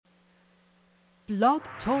Blog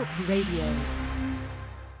Talk Radio.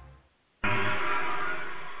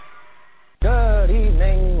 Good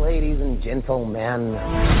evening, ladies and gentlemen.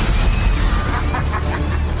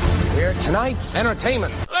 We're tonight's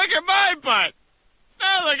entertainment. Look at my butt.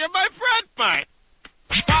 Now look at my front butt.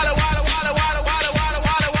 Wada, wada, wada, wada, wada, wada, wada,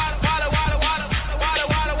 wada, wada, wada, wada, wada,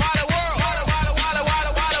 wada, wada, world. Wada, wada, wada,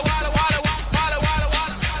 wada, wada, wada, wada,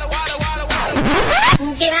 wada, wada, wada, wada, wada.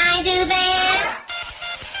 Did I do that?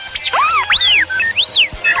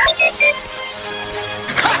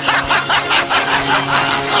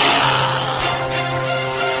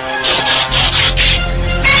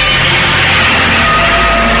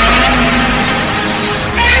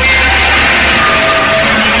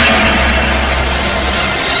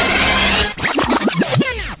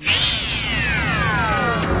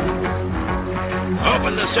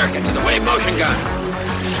 Open the circuit to the wave motion gun.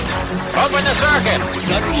 Open the circuit.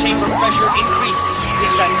 Rudder chamber pressure increases.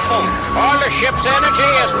 Descent full. All the ship's energy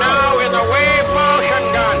is now in the wave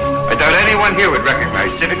motion gun. I doubt anyone here would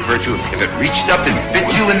recognize civic virtue if it reached up and bit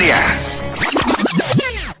you in the ass.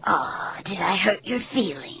 Oh, did I hurt your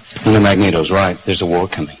feelings? Well, Magneto's right. There's a war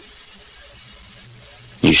coming.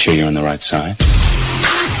 You sure you're on the right side?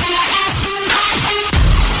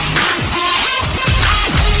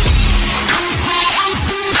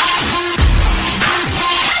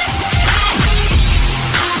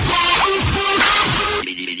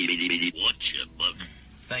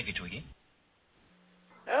 Thank you, Twiggy.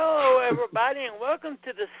 Hello, everybody, and welcome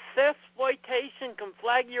to the cessploitation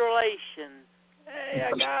conflagration. Hey,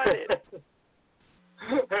 I got it.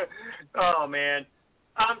 Oh, man.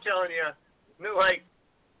 I'm telling you,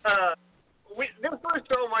 this was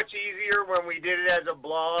so much easier when we did it as a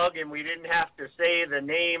blog and we didn't have to say the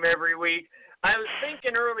name every week. I was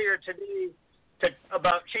thinking earlier today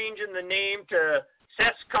about changing the name to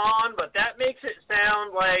CessCon, but that makes it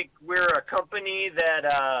sound like we're a company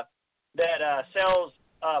that sells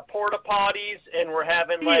porta potties, and we're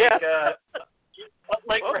having we're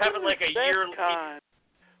having like a yearly.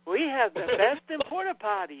 We have the best in porta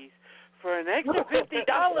potties. For an extra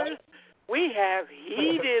 $50, we have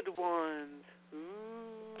heated ones.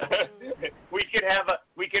 Ooh. we could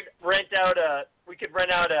rent out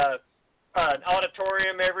an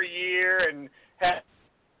auditorium every year and have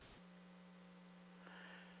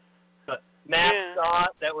a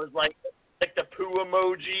mascot that was like the poo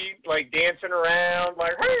emoji, like dancing around,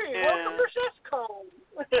 like, hey, welcome to CessCon.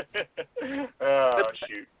 Oh,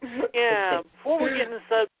 shoot. Yeah, before we get in the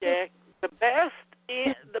subject, the best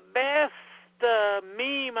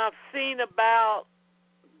meme I've seen about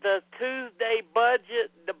the Tuesday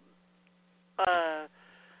budget,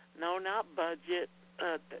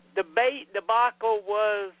 debate debacle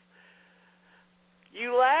was,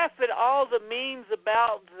 you laugh at all the memes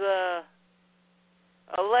about the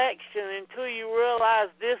election until you realize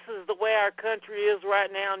this is the way our country is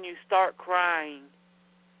right now, and you start crying.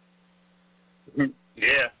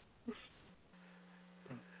 Yeah.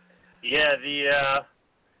 Yeah,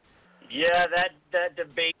 that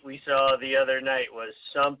debate we saw the other night was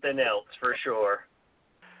something else for sure.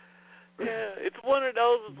 Yeah, it's one of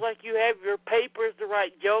those, it's like you have your papers to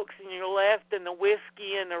write jokes and your left and the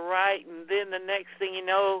whiskey and the right, and then the next thing you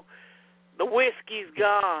know, the whiskey's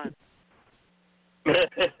gone.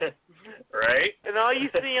 Right? And all you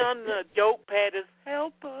see on the joke pad is,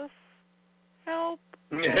 help us, help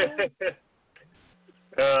us.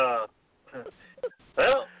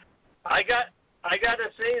 Well, I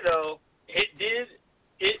gotta say though, it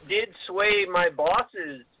did sway my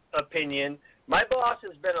boss's opinion. My boss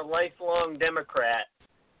has been a lifelong Democrat,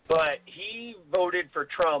 but he voted for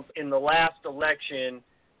Trump in the last election,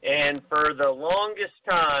 and for the longest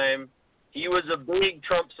time, he was a big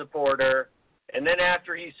Trump supporter. And then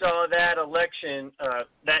after he saw that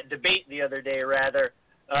that debate the other day,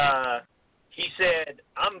 he said,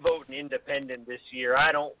 I'm voting independent this year.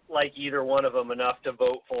 I don't like either one of them enough to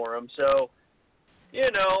vote for him. So,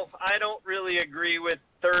 I don't really agree with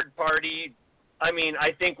third party. I mean,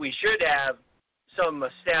 I think we should have some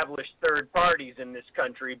established third parties in this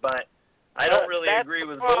country, but I don't really agree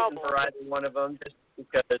with voting for either one of them just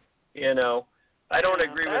because, I don't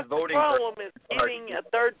agree with voting for. The problem is getting a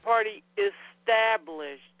third party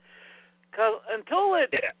established. Because until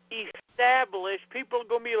it's established, people are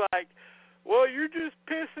going to be like, well, you're just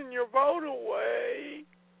pissing your vote away.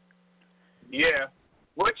 Yeah,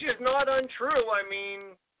 which is not untrue. I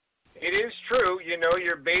mean, it is true.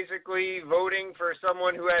 You're basically voting for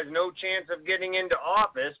someone who has no chance of getting into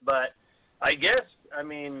office, but I guess,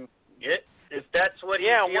 if that's what he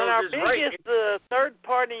feels is right. Yeah, when our biggest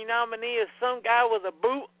third-party nominee is some guy with a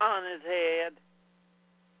boot on his head.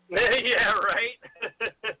 Yeah, right.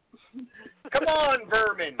 Come on,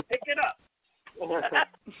 vermin. Pick it up.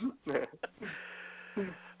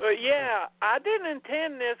 But yeah, I didn't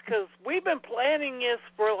intend this because we've been planning this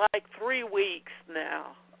for like 3 weeks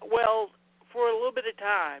now. Well, for a little bit of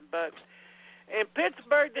time. But in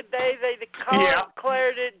Pittsburgh today, they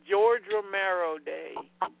declared it George Romero Day.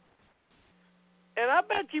 And I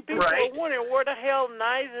bet you people are wondering where the hell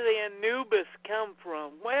Night of the Anubis come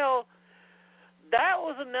from. Well, that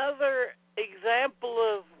was another example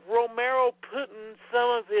of Romero putting some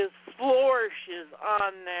of his flourishes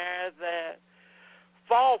on there that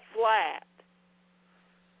fall flat.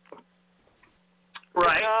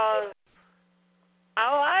 Right. Because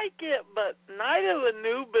I like it, but Night of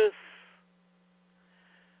Anubis,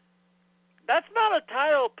 that's not a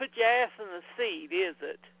title to put your ass in the seat, is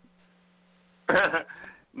it?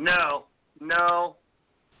 No.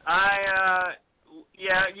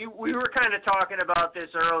 We were kind of talking about this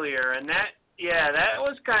earlier, and that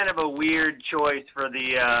was kind of a weird choice for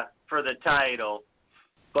the title.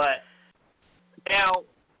 But now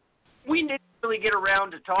we didn't really get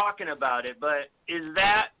around to talking about it. But is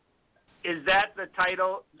that the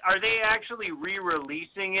title? Are they actually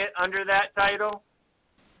re-releasing it under that title?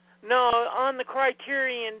 No, on the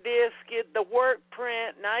Criterion disc, the work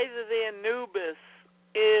print, Night of the Anubis,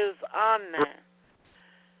 is on there.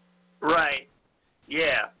 Right.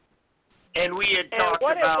 Yeah. And we had talked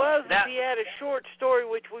about about what it was that. Is he had a short story,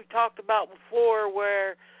 which we've talked about before,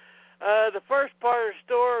 where the first part of the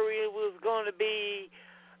story was going to be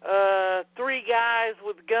 3 guys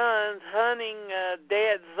with guns hunting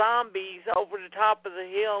dead zombies over the top of the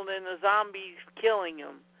hill, and then the zombies killing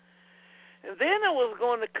them. And then it was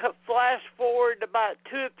going to flash forward about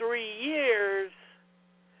 2 or 3 years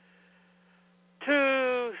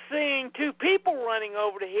to seeing 2 people running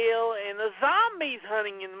over the hill and the zombies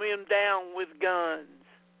hunting them down with guns.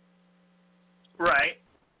 Right.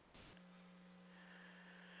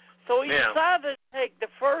 So he decided to take the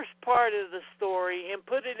first part of the story and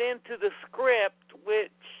put it into the script, which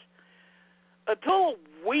until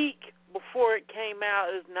a week before it came out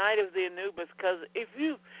is Night of the Anubis, because if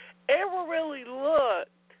you ever really looked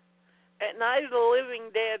at Night of the Living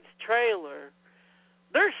Dead's trailer,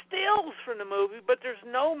 there's stills from the movie, but there's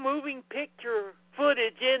no moving picture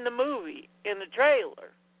footage in the movie, in the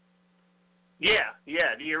trailer. Yeah,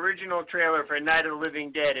 the original trailer for Night of the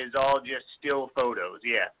Living Dead is all just still photos,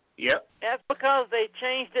 Yep. That's because they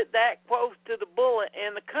changed it that close to the bullet,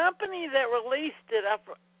 and the company that released it,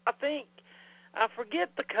 I forget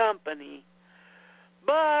the company,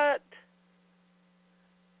 but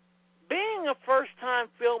being a first-time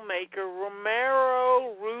filmmaker,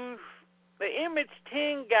 Romero, Ruth, the Image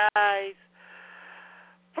 10 guys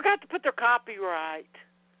forgot to put their copyright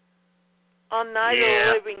on Night of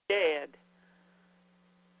the Living Dead.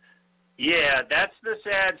 Yeah, that's the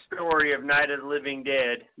sad story of Night of the Living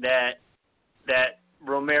Dead, that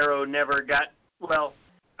Romero never got, well,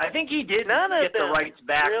 I think he did get the rights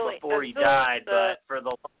back before he died, but for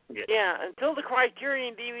the longest. Yeah, until the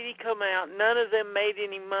Criterion DVD come out, none of them made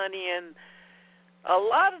any money, and a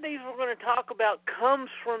lot of these we're going to talk about comes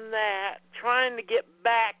from that, trying to get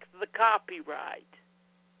back the copyright.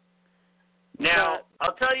 Now,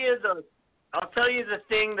 I'll tell you the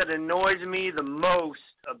thing that annoys me the most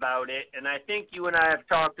about it, and I think you and I have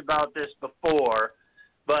talked about this before,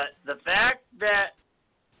 but the fact that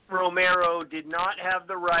Romero did not have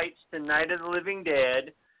the rights to Night of the Living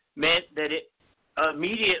Dead meant that it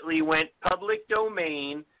immediately went public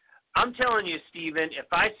domain. I'm telling you, Steven, if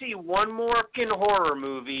I see one more fucking horror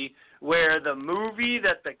movie where the movie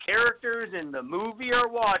that the characters in the movie are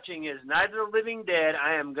watching is Night of the Living Dead,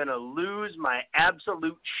 I am going to lose my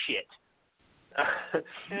absolute shit.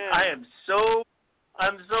 I'm so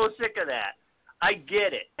sick of that. I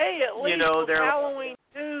get it. Hey, at least with Halloween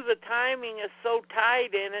 2, the timing is so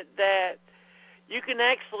tight in it that you can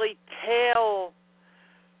actually tell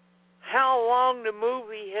how long the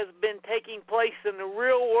movie has been taking place in the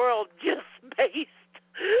real world just based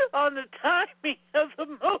on the timing of the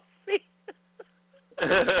movie.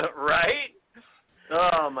 Right?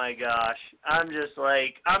 Oh, my gosh. I'm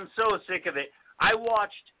so sick of it. I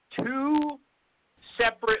watched 2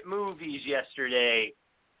 separate movies yesterday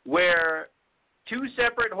where 2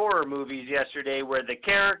 separate horror movies yesterday where the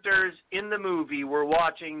characters in the movie were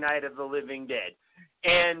watching Night of the Living Dead.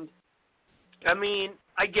 And, I mean,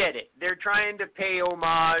 I get it. They're trying to pay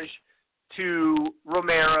homage to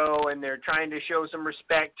Romero and they're trying to show some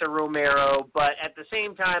respect to Romero, but at the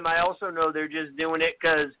same time, I also know they're just doing it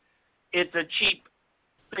because it's a cheap,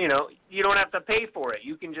 you don't have to pay for it.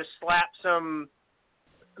 You can just slap some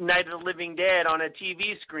Night of the Living Dead on a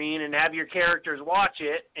TV screen and have your characters watch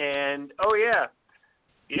it, and, oh, yeah,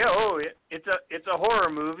 it's a horror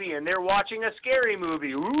movie, and they're watching a scary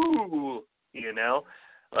movie. Ooh,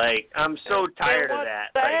 like I'm so tired of that.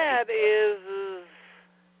 What's sad is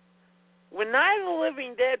when Night of the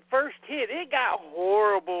Living Dead first hit, it got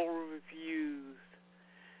horrible reviews.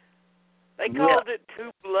 They called it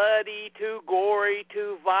too bloody, too gory,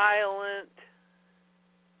 too violent.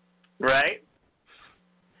 Right.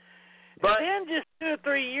 But then just 2 or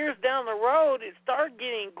 3 years down the road, it started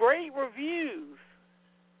getting great reviews.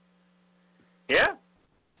 Yeah.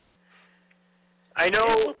 I know.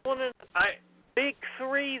 It was one of the big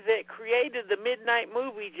three that created the midnight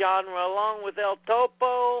movie genre, along with El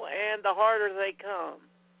Topo and The Harder They Come.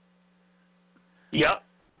 Yep.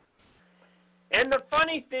 And the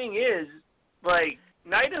funny thing is, like,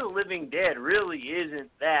 Night of the Living Dead really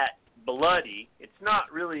isn't that bloody. It's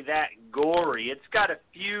not really that gory. It's got a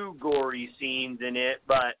few gory scenes in it,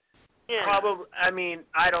 but probably, I mean,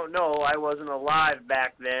 I don't know. I wasn't alive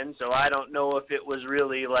back then, so I don't know if it was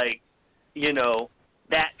really, like,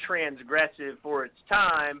 that transgressive for its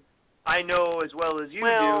time. I know as well as you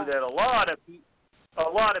do that a lot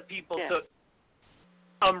of people took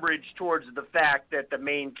umbrage towards the fact that the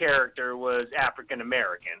main character was African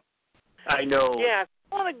American. I know. Yeah, if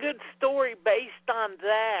you want a good story based on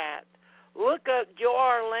that, look up Joe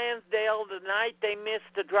R. Lansdale, The Night They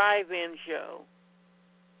Missed the Drive-In Show.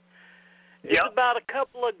 It's about a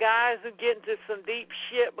couple of guys who get into some deep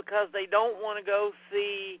shit because they don't want to go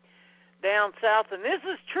see down south. And this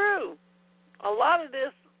is true. A lot of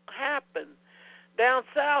this happened. Down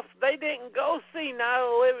south, they didn't go see Night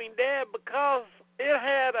of the Living Dead because it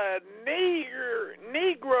had a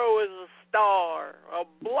Negro as a star, a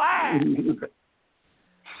black.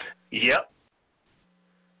 Yep.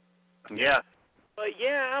 Yeah. But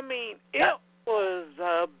yeah, I mean, it was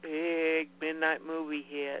a big midnight movie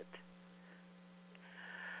hit.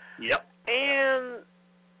 Yep. And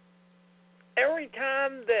every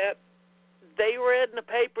time that they read in the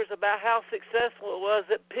papers about how successful it was,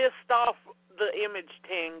 it pissed off the Image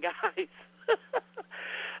 10 guys.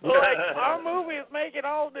 Like, our movie is making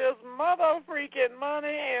all this mother-freaking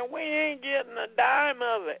money, and we ain't getting a dime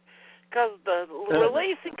of it. Because the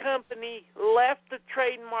releasing company left the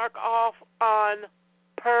trademark off on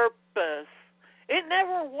purpose. It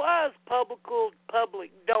never was public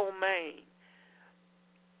domain.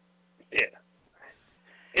 Yeah.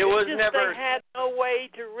 It was just never. They had no way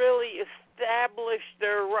to really establish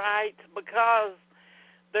their rights because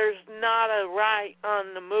there's not a right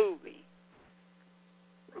on the movie.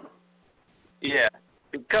 Yeah,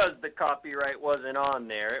 because the copyright wasn't on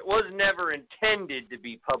there. It was never intended to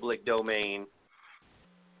be public domain.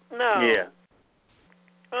 No. Yeah.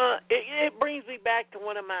 It brings me back to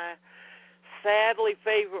one of my sadly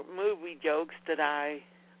favorite movie jokes that I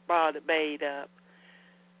made up.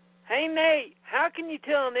 Hey, Nate, how can you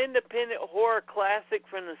tell an independent horror classic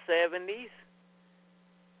from the 70s?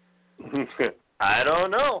 I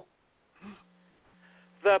don't know.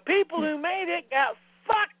 The people who made it got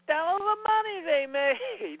fucked out of the money they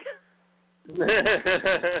made.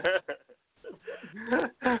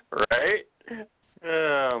 Right?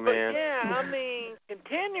 Oh, man. But yeah, I mean,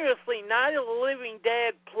 continuously, Night of the Living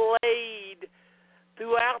Dead played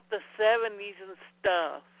throughout the 70s and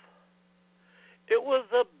stuff. It was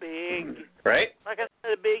a big, right? Like I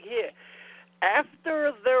said, a big hit.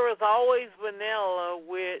 After there was Always Vanilla,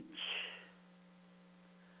 which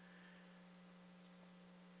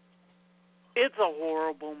it's a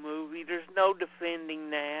horrible movie. There's no defending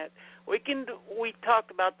that. We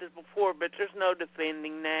talked about this before, but there's no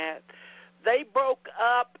defending that. They broke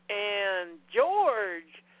up, and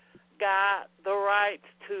George got the rights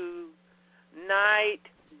to Night,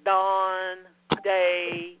 Dawn,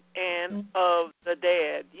 Day, and of the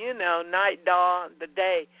Dead. Night, Dawn, the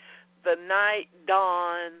Day. The Night,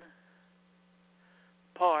 Dawn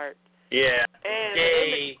part. Yeah. And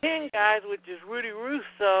Day. the 10 guys, which is Rudy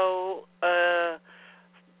Russo,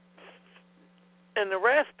 and the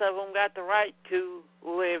rest of them got the right to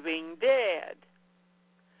Living Dead.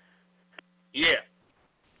 Yeah.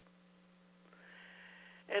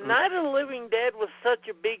 And Night of the Living Dead was such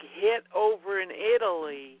a big hit over in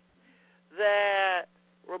Italy that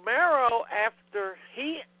Romero,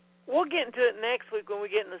 we'll get into it next week when we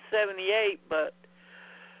get into 78, but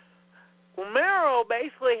Romero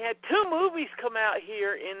basically had 2 movies come out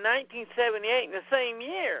here in 1978 in the same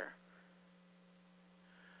year.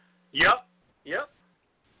 Yep.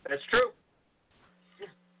 That's true.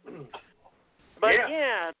 But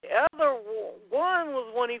yeah, the other one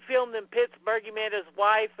was when he filmed in Pittsburgh. He met his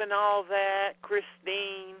wife and all that,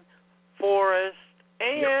 Christine Forrest.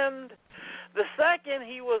 And The second,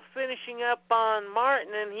 he was finishing up on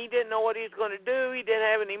Martin, and he didn't know what he was going to do. He didn't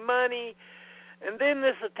have any money. And then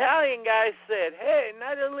this Italian guy said, hey,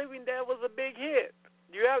 Night of the Living Dead was a big hit.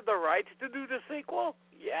 Do you have the rights to do the sequel?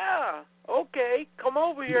 Yeah. Okay, come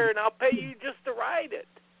over here, and I'll pay you just to write it.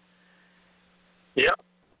 Yep.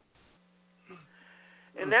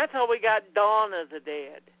 And that's how we got Dawn of the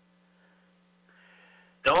Dead.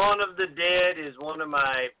 Dawn of the Dead is one of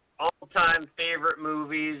my all-time favorite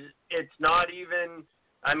movies. It's not even,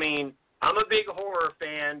 I mean, I'm a big horror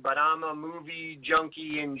fan, but I'm a movie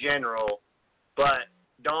junkie in general. But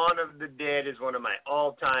Dawn of the Dead is one of my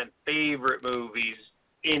all-time favorite movies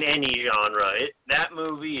in any genre. That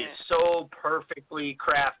movie is so perfectly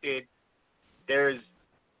crafted.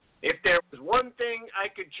 If there was one thing I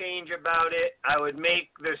could change about it, I would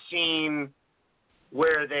make the scene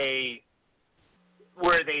where they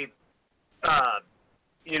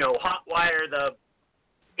hotwire the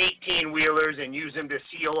 18-wheelers and use them to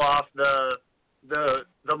seal off the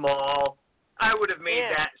mall. I would have made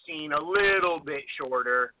that scene a little bit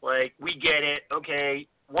shorter. Like, we get it. Okay,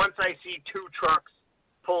 once I see 2 trucks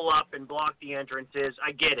pull up and block the entrances,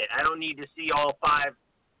 I get it. I don't need to see all 5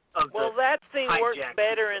 of the Well, that scene works hijacked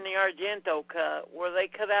better in the Argento cut, where they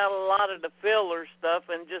cut out a lot of the filler stuff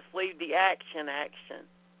and just leave the action.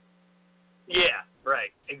 Yeah,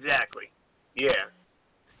 right, exactly. Yeah.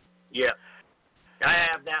 I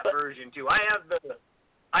have that version too. I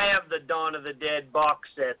have the Dawn of the Dead box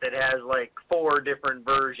set that has like 4 different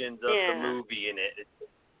versions of the movie in it.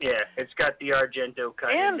 It's got the Argento cut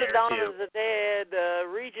in there too. And the Dawn too. of the Dead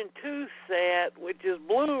Region 2 set, which is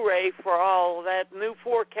Blu-ray for all of that new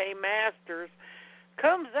 4K Masters,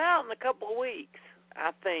 comes out in a couple of weeks,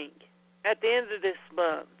 I think, at the end of this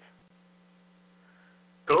month.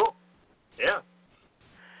 Cool. Yeah.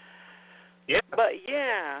 But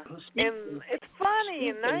and it's funny,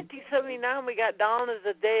 in 1979 we got Dawn of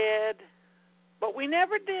the Dead, but we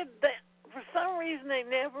never did that. For some reason they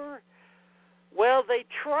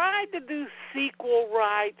tried to do sequel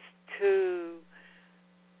rights to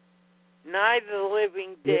Night of the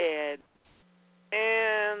Living Dead,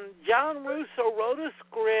 and John Russo wrote a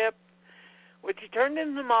script which he turned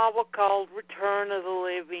into a novel called Return of the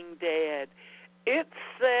Living Dead. It's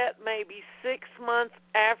set maybe 6 months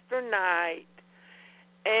after Night,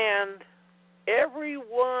 and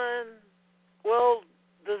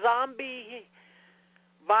the zombie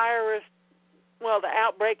virus, the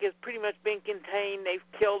outbreak has pretty much been contained. They've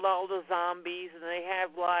killed all the zombies, and they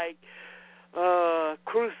have like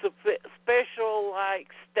special like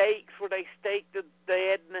stakes where they stake the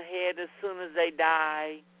dead in the head as soon as they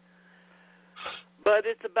die. But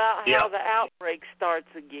it's about how the outbreak starts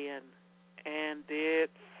again. And it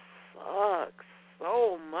sucks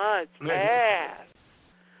so much ass.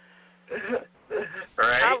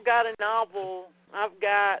 Right. I've got a novel. I've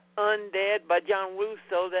got Undead by John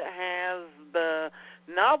Russo that has the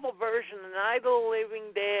novel version of Night of the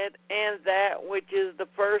Living Dead and that which is the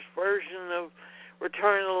first version of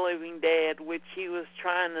Return of the Living Dead, which he was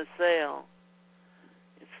trying to sell.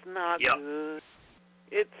 It's not good.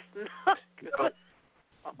 It's not good.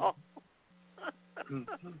 Oh.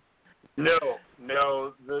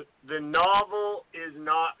 No, the novel is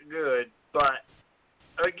not good, but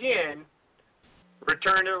again,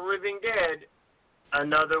 Return of the Living Dead,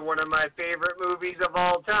 another one of my favorite movies of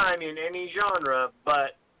all time in any genre,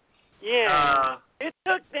 but it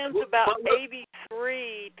took them to about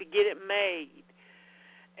 83 to get it made.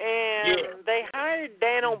 And they hired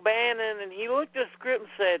Dan O'Bannon, and he looked at the script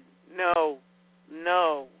and said, no,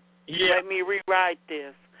 let me rewrite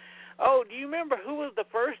this. Oh, do you remember who was the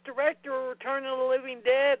first director of Return of the Living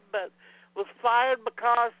Dead, but was fired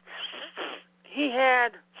because he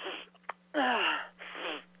had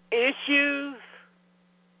issues?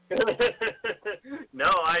 No,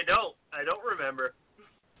 I don't. I don't remember.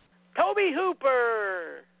 Tobe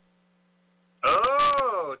Hooper.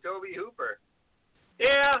 Oh, Tobe Hooper.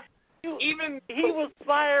 Yeah. He was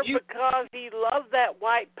fired because he loved that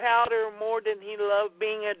white powder more than he loved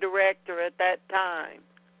being a director at that time.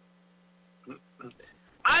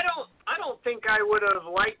 I don't think I would have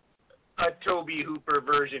liked a Tobe Hooper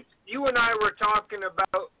version. You and I were talking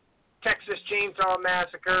about Texas Chainsaw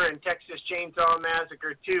Massacre and Texas Chainsaw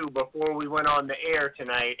Massacre 2 before we went on the air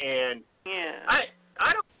tonight, and I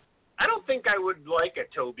don't think I would like a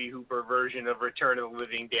Tobe Hooper version of Return of the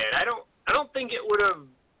Living Dead. I don't think it would have.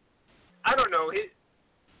 I don't know.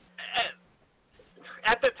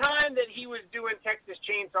 At the time that he was doing Texas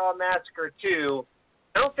Chainsaw Massacre 2,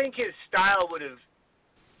 I don't think his style would have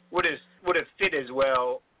fit as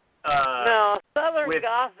well. No, Southern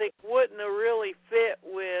Gothic wouldn't have really fit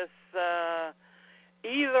with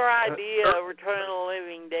either idea of Return of the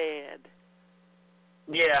Living Dead.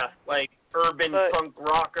 Yeah, like urban punk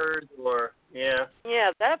rockers or, yeah.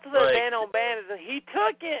 Yeah, that's the Dan O'Bannon. He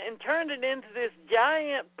took it and turned it into this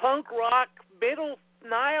giant punk rock,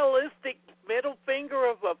 nihilistic middle finger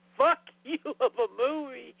of a fuck you of a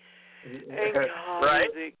movie. And God,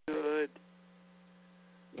 is it good.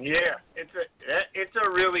 Yeah, it's a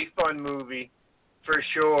really fun movie, for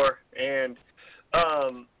sure. And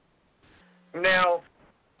now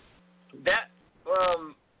that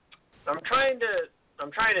I'm trying to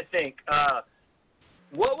think.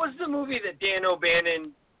 What was the movie that Dan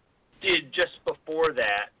O'Bannon did just before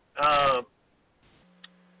that?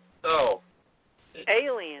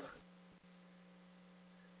 Alien.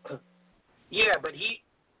 Yeah, but he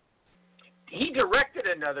directed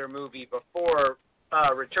another movie before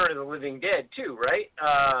Return of the Living Dead too, right?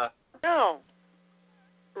 No.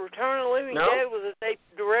 Return of the Living Dead was a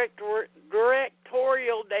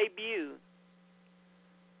directorial debut.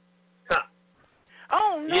 Huh.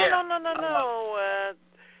 Oh, no.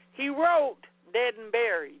 He wrote Dead and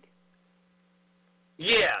Buried.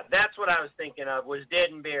 Yeah, that's what I was thinking of, was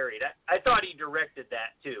Dead and Buried. I thought he directed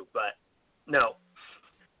that too, but no.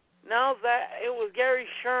 No, it was Gary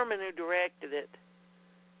Sherman who directed it.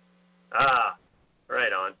 Ah,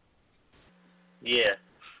 right on. Yeah.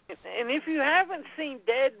 And if you haven't seen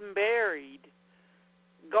Dead and Buried,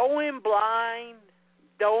 go in blind.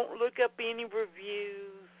 Don't look up any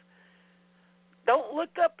reviews. Don't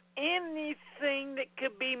look up anything that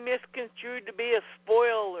could be misconstrued to be a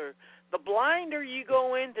spoiler. The blinder you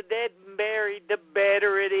go into Dead and Buried, the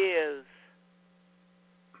better it is.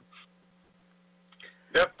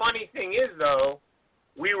 The funny thing is, though,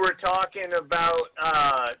 we were talking about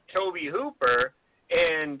Tobe Hooper,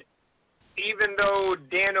 and even though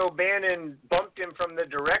Dan O'Bannon bumped him from the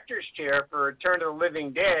director's chair for Return of the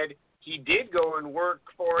Living Dead, he did go and work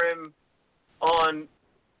for him on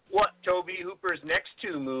Tobe Hooper's next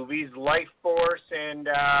two movies, Life Force and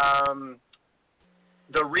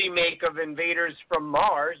the remake of Invaders from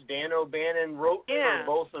Mars. Dan O'Bannon wrote for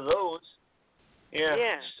both of those.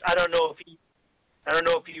 Yeah. I don't know if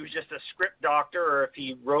he was just a script doctor or if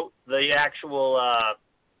he wrote the actual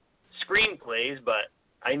screenplays, but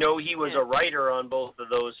I know he was a writer on both of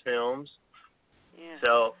those films. Yeah.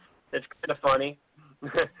 So it's kind of funny.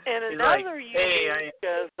 And another unique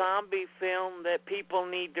zombie film that people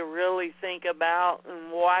need to really think about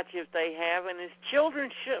and watch if they haven't is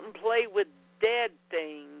children shouldn't play with dead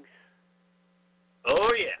things.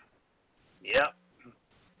 Oh, yeah. Yep.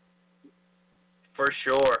 For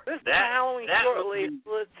sure. This is Halloween shortly.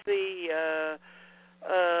 Let's see.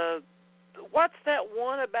 What's that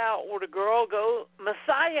one about where the girl goes?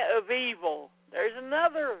 Messiah of Evil. There's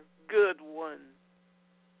another good one.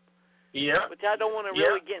 Yeah. Which I don't want to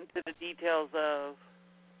really get into the details of.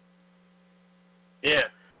 Yeah.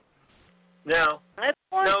 Now, that's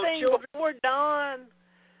one thing before Dawn.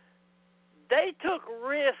 They took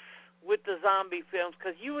risks with the zombie films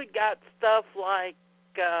because you had got stuff like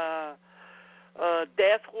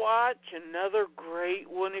Death Watch, another great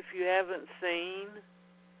one if you haven't seen.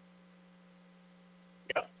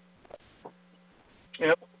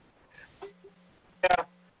 Yep. Yeah.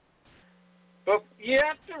 But you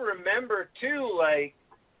have to remember, too, like,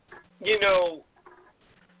 you know,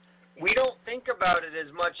 we don't think about it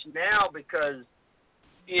as much now because,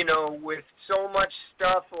 you know, with so much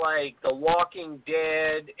stuff like The Walking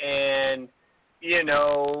Dead and, you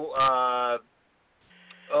know,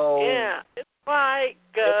 yeah, it's like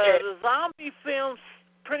the zombie films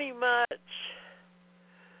pretty much,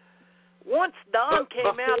 once Dawn came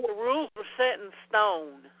out, the rules were set in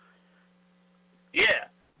stone. Yeah.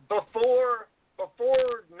 Before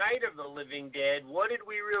Night of the Living Dead, what did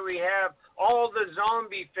we really have? All the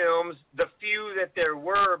zombie films, the few that there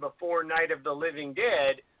were before Night of the Living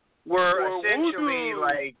Dead, were essentially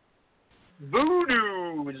like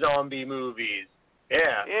voodoo zombie movies.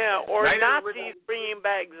 Yeah. Yeah, or Nazis bringing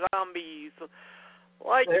back zombies,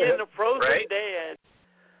 like in The Frozen Dead.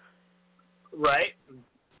 Right.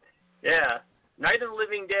 Yeah. Night of the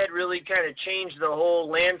Living Dead really kind of changed the whole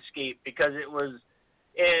landscape because it was,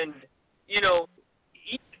 and, you know,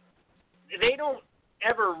 they don't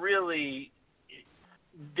ever really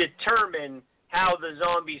determine how the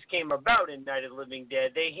zombies came about in Night of the Living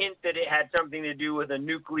Dead. They hint that it had something to do with a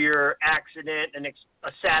nuclear accident and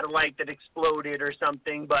a satellite that exploded or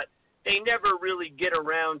something, but they never really get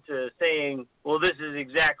around to saying, well, this is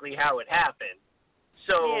exactly how it happened.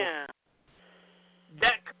 So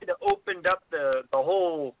that kind of opened up the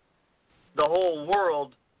whole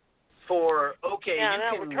world for, okay,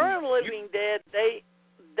 now Return of the Living Dead, they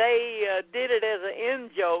they did it as an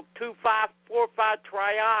in-joke,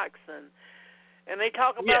 2,5,4,5-trioxin. And they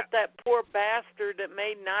talk about that poor bastard that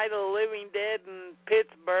made Night of the Living Dead in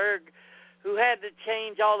Pittsburgh who had to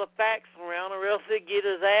change all the facts around or else he'd get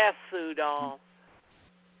his ass sued off.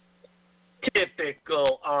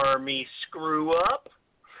 Typical Army screw-up.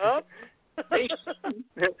 Huh? They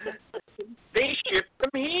shipped them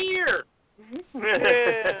here.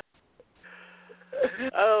 Yeah.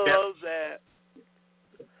 I love that.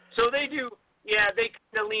 So they do, they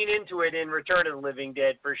kind of lean into it in Return of the Living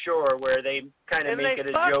Dead for sure, where they kind of make it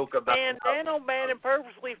a joke about. And Dan O'Bannon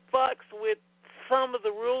purposely fucks with some of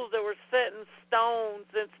the rules that were set in stone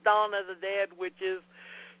since Dawn of the Dead, which is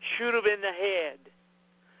shoot him in the head.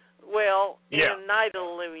 Well, in Night of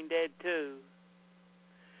the Living Dead too.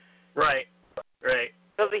 Right.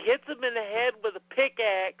 So he hits him in the head with a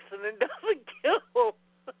pickaxe and then doesn't kill him.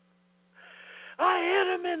 I hit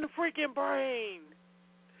him in the freaking brain.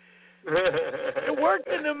 It worked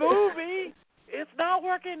in the movie. It's not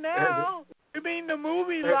working now. You mean the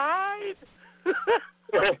movie lied?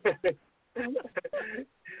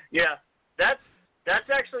 Yeah, that's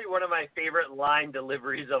actually one of my favorite line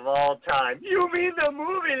deliveries of all time. You mean the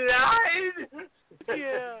movie lied?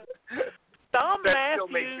 Yeah. Tom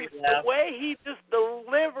Matthews, the way he just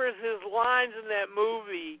delivers his lines in that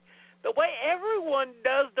movie, the way everyone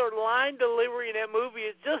does their line delivery in that movie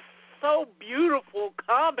is just so beautiful,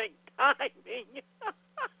 comic timing.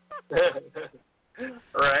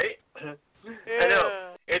 Right? Yeah. I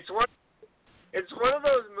know. It's one of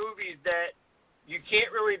those movies that you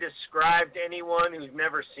can't really describe to anyone who's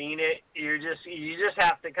never seen it. You just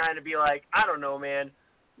have to kind of be like, I don't know, man,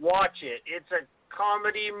 watch it. It's a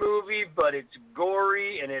comedy movie, but it's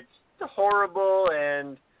gory and it's horrible,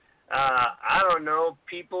 and I don't know,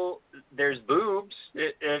 people, there's boobs,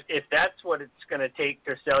 if that's what it's going to take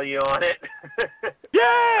to sell you on it.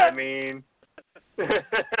 Yeah! I mean,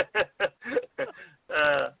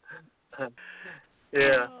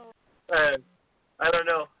 yeah. I don't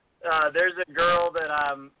know. There's a girl that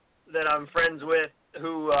I'm friends with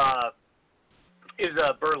who is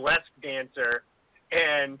a burlesque dancer,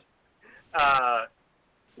 and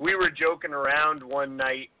we were joking around one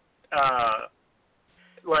night.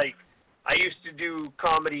 Like, I used to do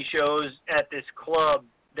comedy shows at this club.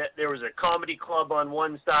 That there was a comedy club on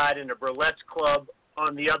one side and a burlesque club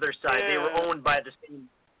on the other side. Yeah. They were owned by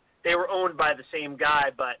the same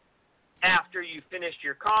guy. But after you finished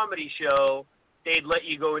your comedy show, they'd let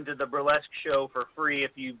you go into the burlesque show for free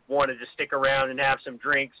if you wanted to stick around and have some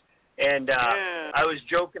drinks. And I was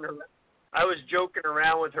joking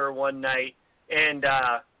around with her one night, and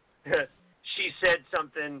she said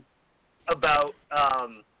something about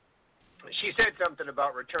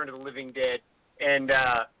Return of the Living Dead, and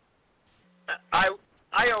I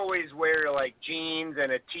always wear like jeans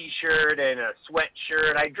and a t-shirt and a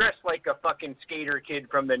sweatshirt. I dress like a fucking skater kid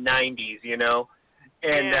from the 90s, you know,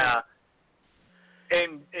 and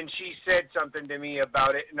and she said something to me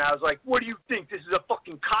about it, and I was like, what do you think, this is a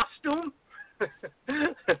fucking costume?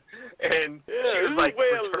 And she was like, this is a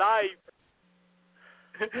way of life.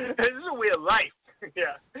 This is a way of life.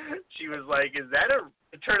 Yeah. She was like, is that a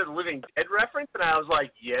Return of the Living Dead reference? And I was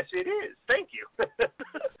like, yes, it is. Thank you.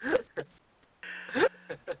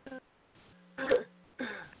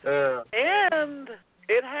 And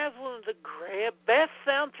it has one of the best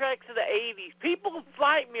soundtracks of the 80s. People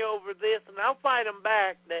fight me over this, and I'll fight them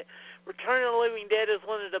back, that Return of the Living Dead is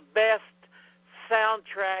one of the best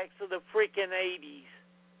soundtracks of the freaking 80s.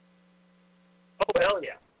 Oh, hell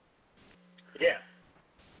yeah. Yeah.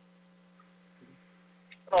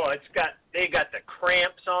 Oh, they got the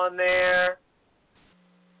Cramps on there.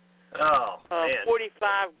 Oh, man.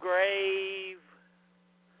 45 Grave,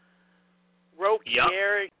 Roky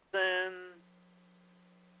Erickson.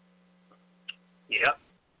 Yep.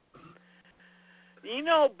 You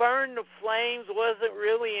know, Burn the Flames wasn't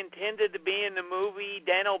really intended to be in the movie.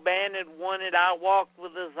 Dan O'Bannon wanted I Walked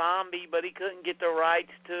with a Zombie, but he couldn't get the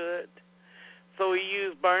rights to it. So he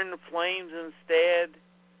used Burn the Flames instead.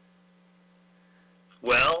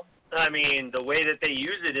 Well, I mean, the way that they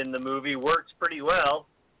use it in the movie works pretty well.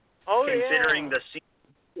 Oh, considering yeah. the scene,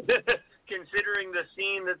 considering the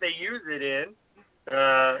scene that they use it in,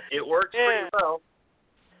 it works pretty well.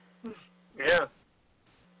 Yeah,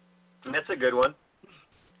 that's a good one.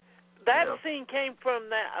 That scene came from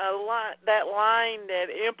that line that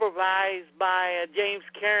improvised by James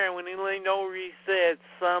Caron when he leaned over. He said,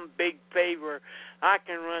 "Some big favor, I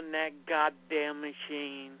can run that goddamn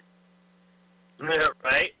machine." Yeah,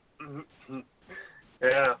 right.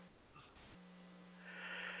 Yeah.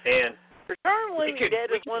 And Return of the Living Dead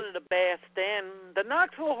is one of the best, and the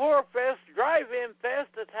Knoxville Horror Fest Drive-In Fest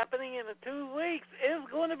that's happening in 2 weeks is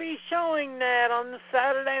going to be showing that on the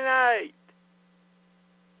Saturday night.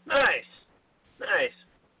 Nice.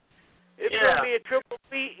 It's going to be a triple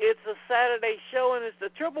feature. It's a Saturday show, and it's a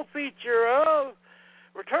triple feature of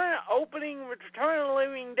Return of the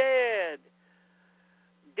Living Dead,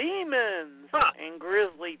 Demons, and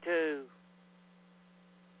Grizzly 2.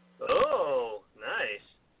 Oh, nice.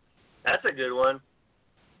 That's a good one.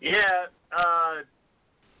 Yeah, I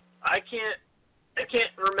can't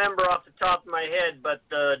remember off the top of my head, but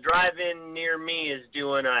the drive-in near me is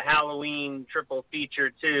doing a Halloween triple feature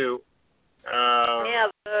too. Yeah,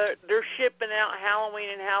 they're shipping out Halloween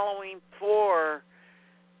and Halloween 4.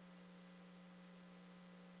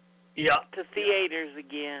 Yeah. To theaters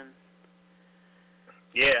again.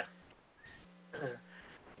 Yeah.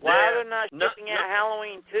 Why they're not shipping out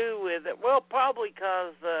Halloween 2 with it? Well, probably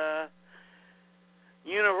because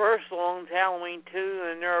Universal owns Halloween 2,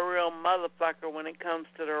 and they're a real motherfucker when it comes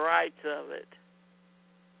to the rights of it.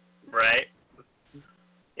 Right.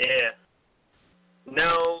 Yeah.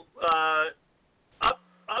 No,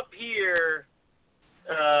 up here,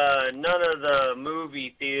 none of the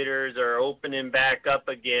movie theaters are opening back up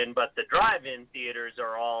again, but the drive-in theaters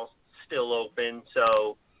are all still open,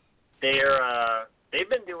 so they've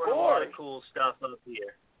been doing a lot of cool stuff up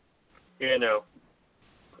here. You know,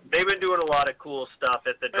 they've been doing a lot of cool stuff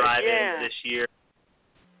at the drive-in this year.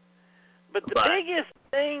 But the biggest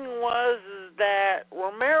thing was that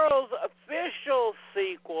Romero's official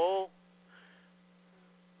sequel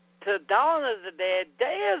to Dawn of the Dead,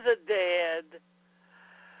 Day of the Dead,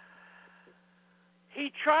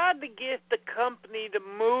 he tried to get the company to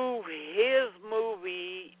move his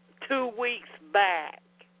movie 2 weeks back.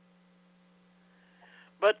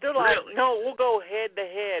 But they're like, no, we'll go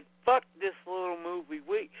head-to-head. Fuck this little movie.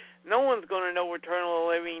 No one's going to know Return of the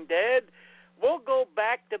Living Dead. We'll go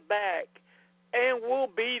back-to-back, and we'll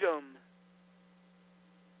beat them.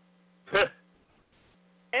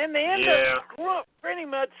 And they end up pretty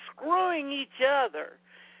much screwing each other,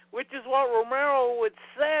 which is what Romero would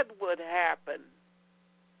said would happen.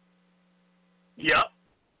 Yep.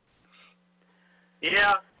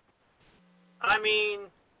 Yeah. I mean,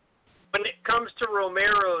 when it comes to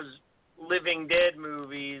Romero's Living Dead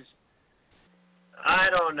movies, I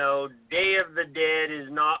don't know. Day of the Dead is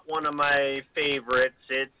not one of my favorites.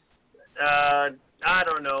 It's, I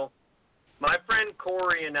don't know. My friend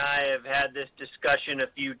Corey and I have had this discussion a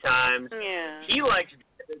few times. Yeah. He likes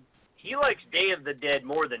Day of the Dead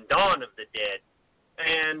more than Dawn of the Dead,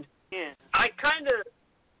 and I kind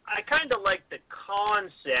of like the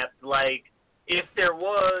concept. Like, if there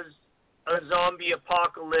was a zombie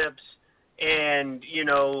apocalypse, and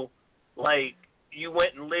like you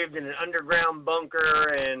went and lived in an underground bunker,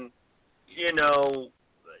 and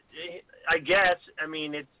I guess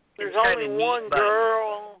there's only one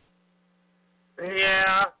girl.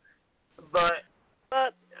 Yeah, but my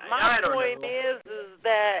I don't point know. is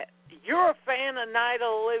that you're a fan of Night of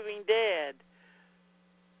the Living Dead.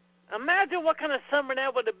 Imagine what kind of summer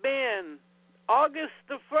that would have been. August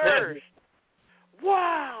the 1st.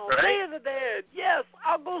 Wow, right? Day of the Dead. Yes,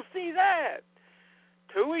 I'll go see that.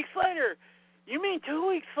 2 weeks later. You mean 2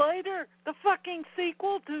 weeks later? The fucking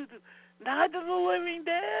sequel to Night of the Living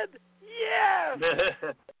Dead? Yes!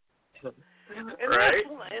 And right?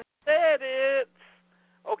 Instead it's,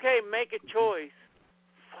 okay, make a choice.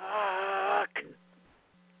 Fuck.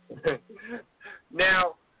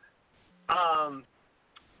 Now,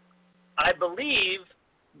 I believe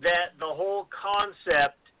that the whole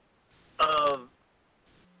concept of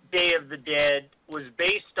Day of the Dead was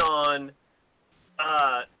based on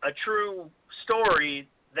a true story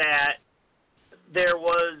that there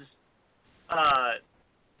was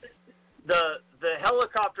the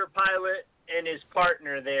helicopter pilot and his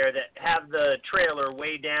partner there that have the trailer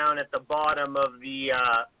way down at the bottom of the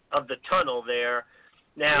tunnel there.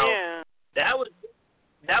 Now, that was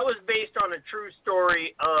based on a true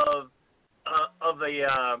story of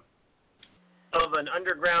an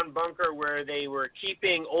underground bunker where they were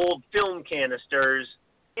keeping old film canisters.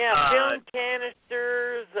 Yeah, film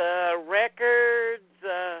canisters, records.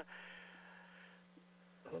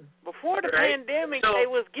 Before the pandemic, they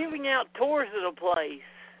was giving out tours of the place.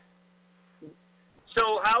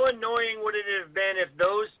 So how annoying would it have been if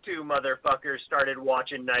those two motherfuckers started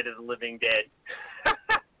watching Night of the Living Dead?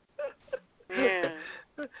 Yeah.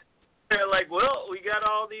 They're like, well, we got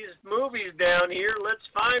all these movies down here. Let's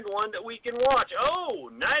find one that we can watch. Oh,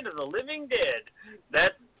 Night of the Living Dead.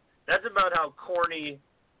 That's about how corny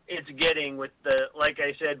it's getting with the, like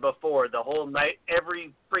I said before, the whole night,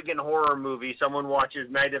 every friggin' horror movie, someone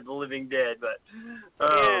watches Night of the Living Dead, but,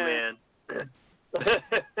 man.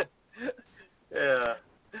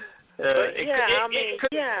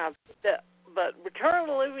 Yeah. But Return of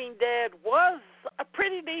the Living Dead was a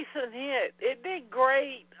pretty decent hit. It did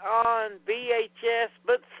great on VHS,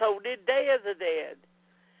 but so did Day of the Dead.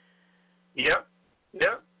 Yeah.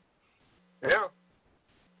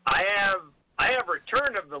 I have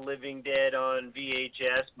Return of the Living Dead on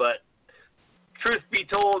VHS, but truth be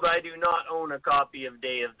told, I do not own a copy of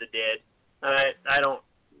Day of the Dead. I don't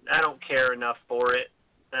care enough for it.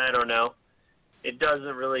 I don't know. It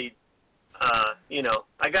doesn't really,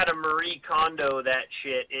 I got a Marie Kondo that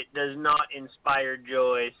shit. It does not inspire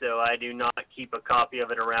joy, so I do not keep a copy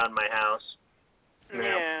of it around my house.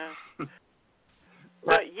 Yeah.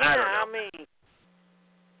 But I mean,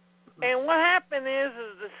 and what happened is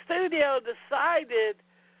the studio decided,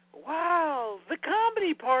 wow, the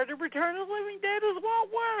comedy part of Return of the Living Dead is what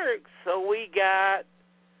works. So we got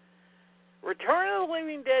Return of the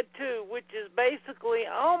Living Dead 2, which is basically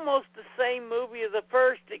almost the same movie as the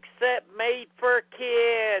first, except made for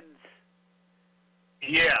kids.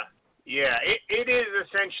 Yeah. It is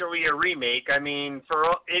essentially a remake. I mean,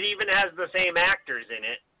 it even has the same actors in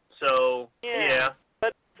it. So, yeah.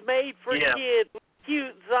 But it's made for kids with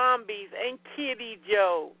cute zombies and kiddie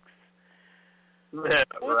jokes. Right.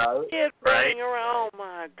 With kids running around. Oh,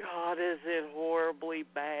 my God, is it horribly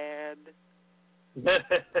bad.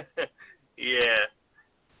 Yeah,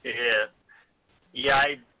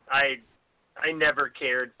 I never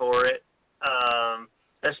cared for it,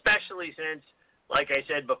 especially since, like I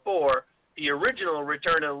said before, the original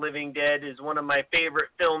Return of the Living Dead is one of my favorite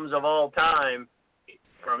films of all time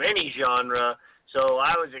from any genre, so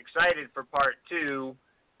I was excited for part 2,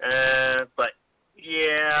 but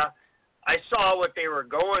yeah, I saw what they were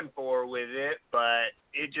going for with it, but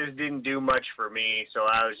it just didn't do much for me, so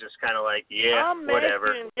I was just kind of like, whatever.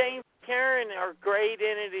 Matt and James Karen are great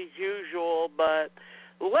in it as usual, but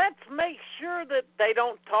let's make sure that they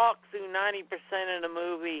don't talk through 90% of the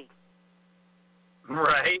movie.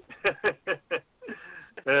 Right.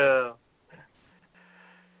 Yeah.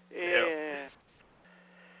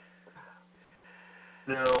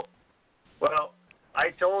 No. Well, I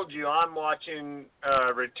told you I'm watching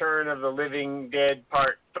Return of the Living Dead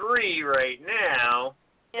Part 3 right now.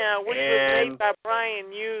 Yeah, which was made by Brian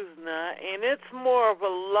Usna, and it's more of a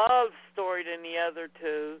love story than the other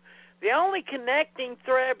two. The only connecting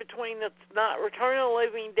thread between the Return of the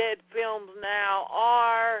Living Dead films now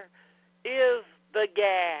is the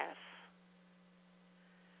gas.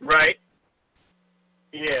 Right.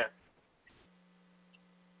 Yeah.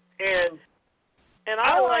 And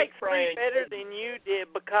I like Brian 3 better than you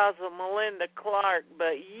did because of Melinda Clark,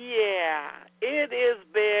 but yeah, it is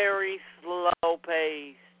very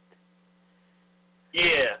slow-paced.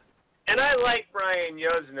 Yeah, and I like Brian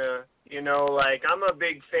Usna, I'm a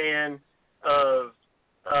big fan of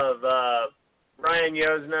Brian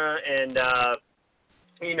Usna and,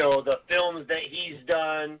 the films that he's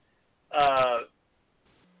done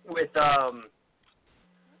with,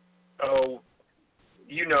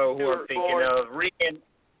 you know who I'm thinking of.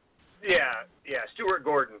 Stuart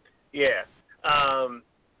Gordon. Yeah. I'm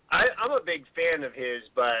a big fan of his,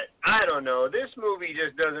 but I don't know. This movie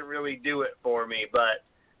just doesn't really do it for me, but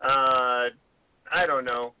I don't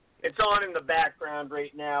know. It's on in the background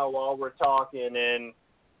right now while we're talking, and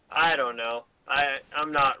I don't know.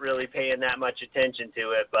 I'm not really paying that much attention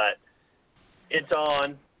to it, but it's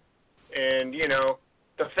on. And,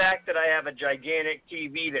 the fact that I have a gigantic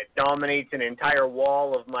TV that dominates an entire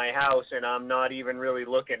wall of my house and I'm not even really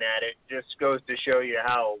looking at it just goes to show you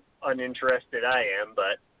how uninterested I am,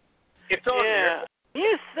 but it's on there.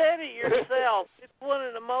 You said it yourself. It's one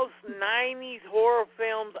of the most 90s horror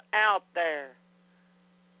films out there.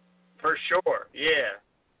 For sure, yeah.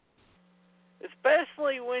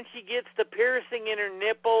 Especially when she gets the piercing in her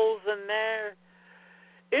nipples and there.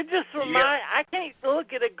 It just reminds, I can't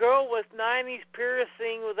look at a girl with 90s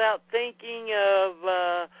piercing without thinking of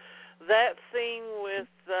that scene with,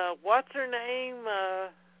 what's her name,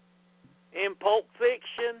 in Pulp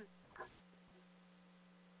Fiction?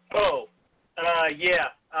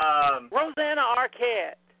 Rosanna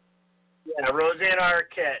Arquette. Yeah, Rosanna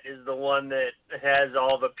Arquette is the one that has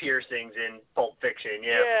all the piercings in Pulp Fiction,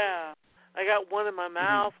 Yeah. I got one in my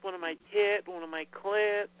mouth, one in my tit, one in my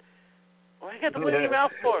clit. What I got to put in your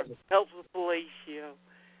mouth for? Helps with fellatio.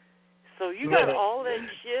 So you got all that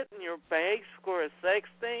shit in your bags for a sex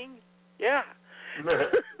thing? Yeah. I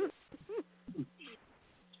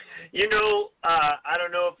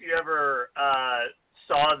don't know if you ever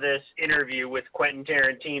saw this interview with Quentin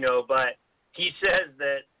Tarantino, but he says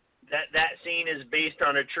that scene is based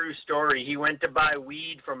on a true story. He went to buy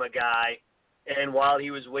weed from a guy, and while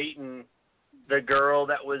he was waiting, the girl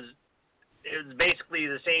it was basically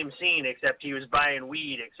the same scene, except he was buying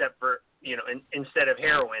weed, except for, instead of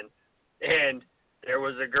heroin. And there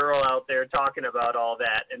was a girl out there talking about all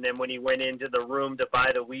that. And then when he went into the room to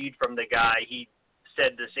buy the weed from the guy, he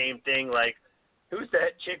said the same thing, like, who's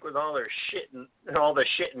that chick with all her shit and all the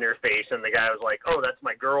shit in her face? And the guy was like, oh, that's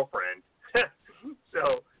my girlfriend.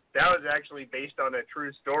 So that was actually based on a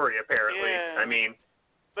true story, apparently. Yeah. I mean,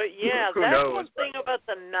 but yeah, who that's knows? one thing about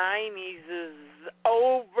the 90s is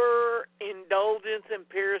overindulgence in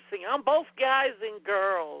piercing on both guys and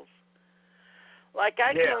girls. Like,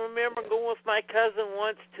 I can remember going with my cousin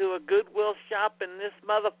once to a Goodwill shop, and this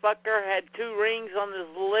motherfucker had 2 rings on his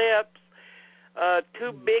lips,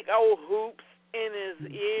 2 big old hoops in his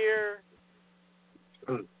ear,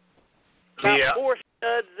 about 4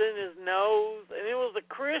 studs in his nose, and it was a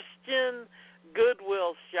Christian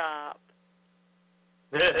Goodwill shop.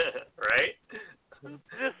 Right?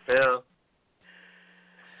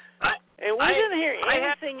 And we didn't hear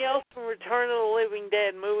anything else from Return of the Living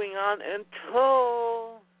Dead moving on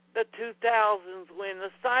until the 2000s when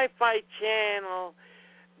the Sci-Fi Channel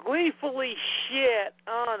gleefully shit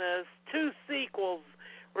on us 2 sequels,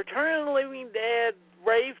 Return of the Living Dead,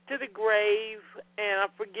 Rave to the Grave, and I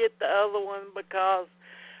forget the other one because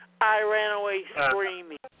I ran away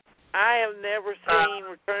screaming. I have never seen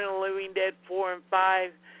Return of the Living Dead 4 and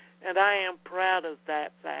 5, and I am proud of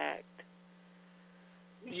that fact.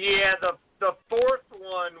 Yeah, the 4th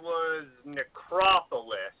one was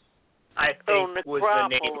Necropolis, I think was the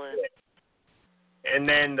name of it. And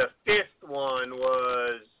then the 5th one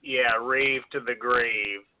was, Rave to the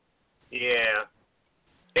Grave. Yeah.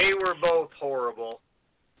 They were both horrible.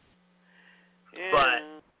 Yeah.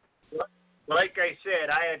 But, like I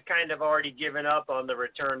said, I had kind of already given up on the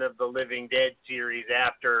Return of the Living Dead series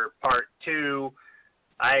after Part 2.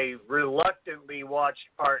 I reluctantly watched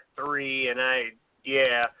Part 3, and I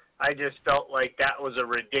just felt like that was a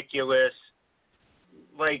ridiculous,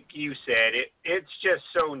 like you said, it's just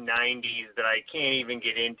so 90s that I can't even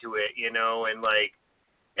get into it, and like,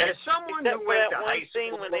 as someone Except who went to that high one scene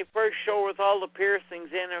school, when they first show with all the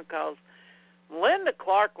piercings in her, because Linda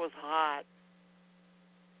Clark was hot.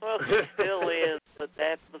 Well, she still is, but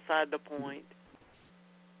that's beside the point.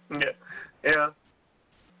 Yeah,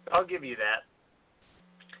 I'll give you that.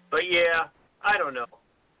 But yeah, I don't know.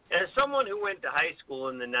 As someone who went to high school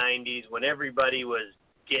in the 90s when everybody was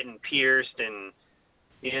getting pierced and,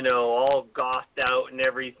 all gothed out and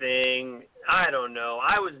everything, I don't know.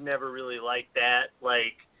 I was never really like that.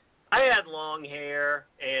 Like, I had long hair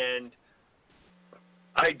and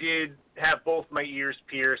I did have both my ears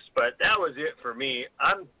pierced, but that was it for me.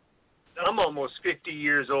 I'm almost 50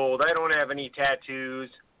 years old. I don't have any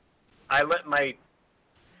tattoos. I let my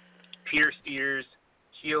pierced ears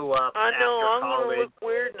heal up I know, after I'm college. going to look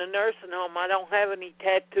weird in a nursing home. I don't have any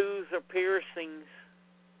tattoos or piercings.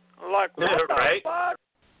 I'm like, what the fuck?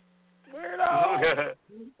 Weirdo.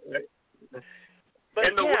 But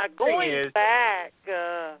and the yeah, going is, back,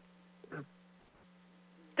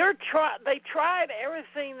 they tried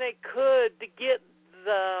everything they could to get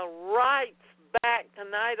the rights back to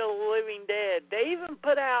Night of the Living Dead. They even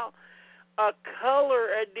put out a color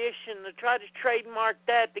edition to try to trademark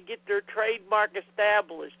that to get their trademark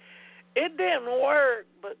established. It didn't work,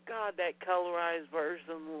 but God, that colorized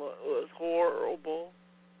version was horrible.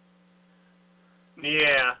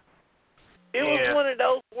 Yeah. It was one of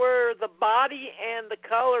those where the body and the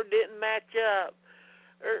color didn't match up.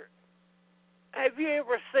 Have you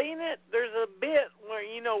ever seen it? There's a bit where,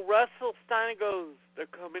 Russell Steiner goes, "They're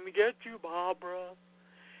coming to get you, Barbara."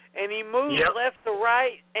 And he moves left to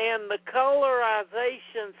right, and the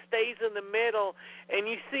colorization stays in the middle, and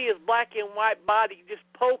you see his black and white body just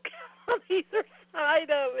poke on either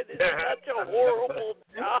side of it. It's such a horrible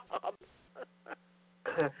job.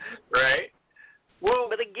 Right. Well,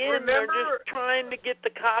 but again, they're just trying to get the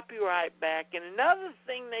copyright back. And another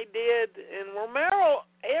thing they did in Romero,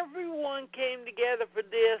 everyone came together for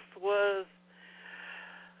this, was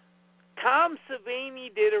Tom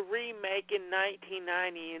Savini did a remake in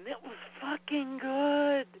 1990, and it was fucking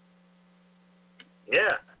good.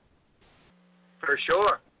 Yeah, for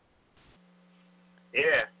sure.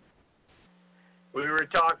 Yeah. We were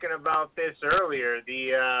talking about this earlier,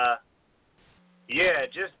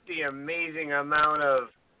 just the amazing amount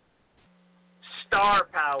of star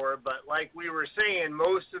power, but like we were saying,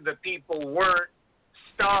 most of the people weren't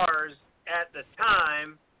stars at the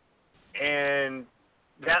time, and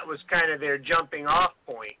that was kind of their jumping off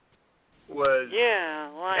point. was... Yeah,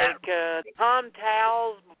 like Tom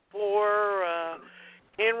Towles before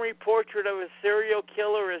Henry Portrait of a Serial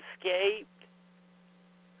Killer escaped.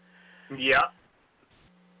 Yeah.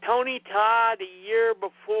 Tony Todd a year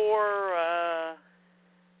before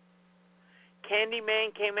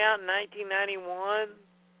Candyman came out in 1991.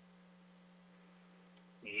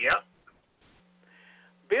 Yep.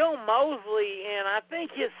 Bill Moseley in, I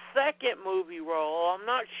think, his second movie role. I'm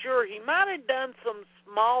not sure. He might have done some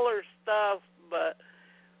smaller stuff, but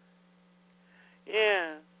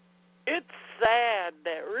yeah. It's sad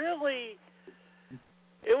that really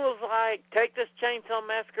it was like Texas Chainsaw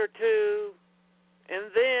Massacre 2,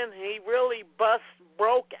 and then he really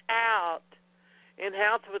broke out in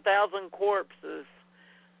House of a Thousand Corpses.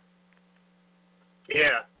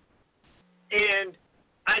 Yeah. And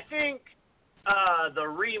I think the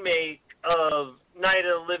remake of Night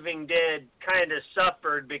of the Living Dead kind of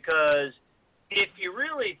suffered because if you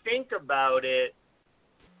really think about it,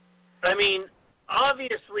 I mean,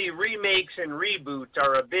 obviously remakes and reboots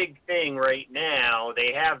are a big thing right now.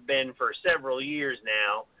 They have been for several years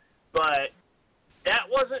now, but that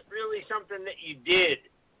wasn't really something that you did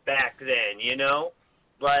back then, you know?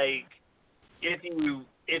 Like, if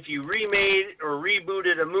you remade or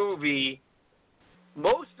rebooted a movie,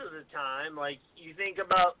 most of the time, like, you think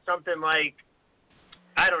about something like,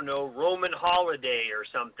 I don't know, Roman Holiday or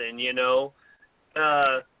something, you know?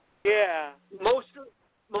 Yeah. Most of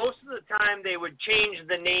the time they would change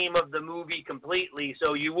the name of the movie completely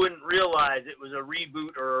so you wouldn't realize it was a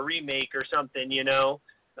reboot or a remake or something, you know?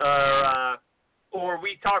 Or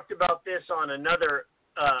we talked about this on another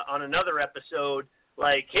episode,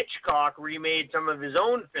 like Hitchcock remade some of his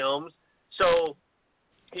own films, so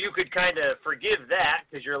you could kind of forgive that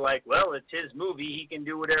because you're like, well, it's his movie. He can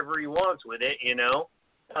do whatever he wants with it, you know?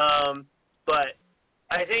 But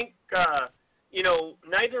I think, you know,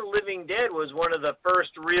 Night of the Living Dead was one of the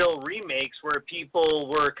first real remakes where people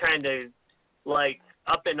were kind of, like,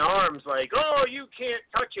 up in arms, like, oh, you can't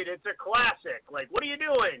touch it. It's a classic. Like, what are you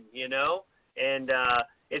doing, you know? And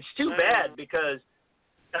it's too bad because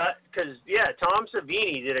yeah, Tom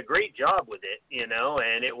Savini did a great job with it, you know,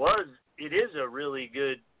 and it is a really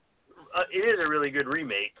good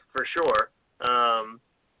remake for sure.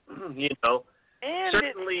 You know, and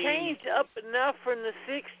certainly it changed up enough from the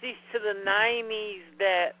 60s to the 90s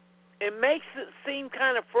that it makes it seem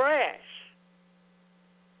kind of fresh.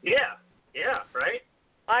 Yeah, right.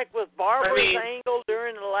 Like with Barbara's angle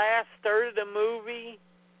during the last third of the movie.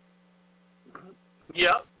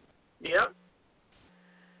 Yep.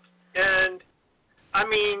 And, I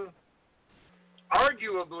mean,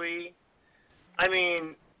 arguably, I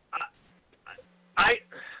mean, I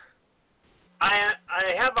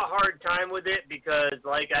have a hard time with it because,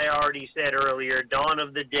 like I already said earlier, Dawn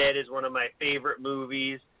of the Dead is one of my favorite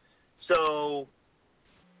movies. So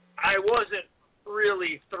I wasn't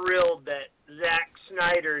really thrilled that Zack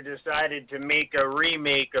Snyder decided to make a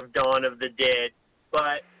remake of Dawn of the Dead,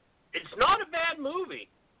 but it's not a bad movie.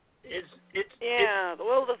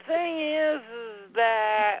 Well, the thing is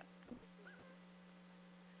that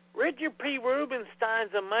Richard P.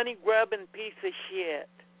 Rubenstein's a money-grubbing piece of shit.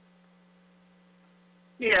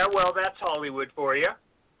 Yeah, well, that's Hollywood for you.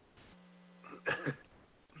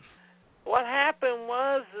 What happened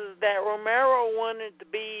was that Romero wanted to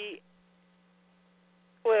be,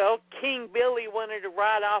 well, King Billy wanted to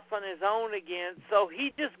ride off on his own again, so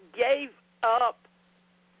he just gave up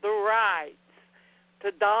the rights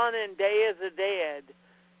to Dawn and Day of the Dead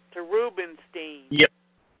to Rubenstein. Yep.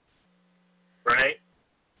 Right.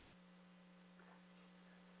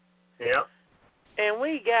 Yep. And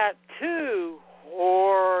we got two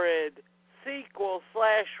horrid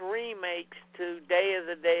sequel/remakes to Day of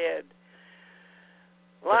the Dead.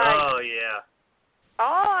 Oh, yeah.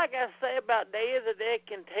 All I got to say about Day of the Dead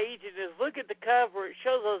Contagion is look at the cover. It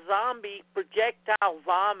shows a zombie projectile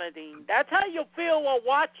vomiting. That's how you'll feel while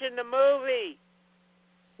watching the movie.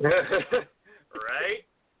 Right?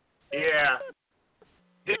 Yeah.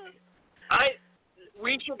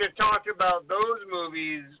 We should have talked about those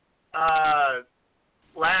movies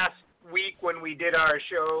last week when we did our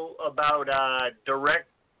show about direct,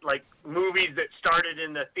 like, movies that started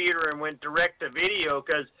in the theater and went direct to video,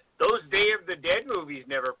 because those Day of the Dead movies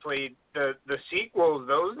never played, the sequels,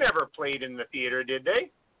 those never played in the theater, did they?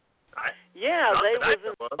 Yeah, they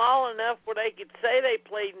wasn't small enough where they could say they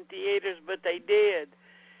played in theaters, but they did.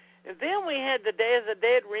 And then we had the Day of the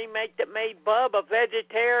Dead remake that made Bub a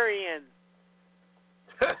vegetarian.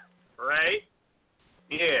 Right?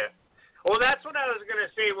 Yeah. Well, that's what I was going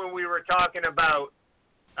to say when we were talking about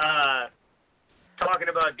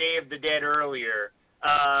Day of the Dead earlier.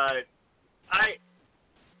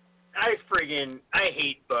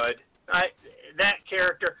 hate Bud. That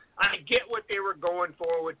character. I get what they were going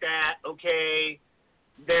for with that. Okay,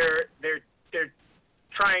 they're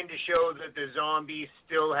trying to show that the zombies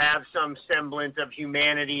still have some semblance of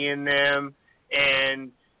humanity in them,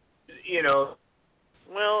 and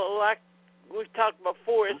Well, like we've talked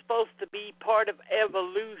before, it's supposed to be part of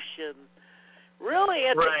evolution. Really,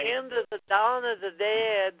 at the end of the Dawn of the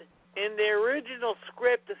Dead, in the original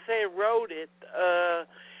script that they wrote it,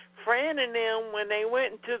 Fran and them, when they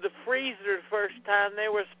went into the freezer the first time, they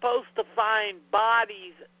were supposed to find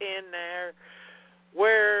bodies in there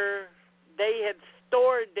where they had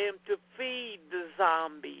stored them to feed the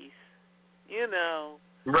zombies.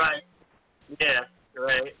 Right. Yeah,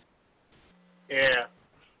 right. Yeah.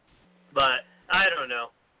 But I don't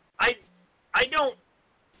know. I don't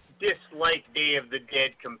dislike Day of the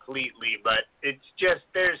Dead completely, but it's just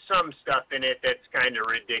there's some stuff in it that's kind of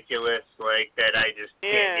ridiculous, like that I just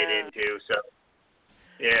can't get into. So,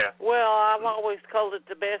 yeah. Well, I've always called it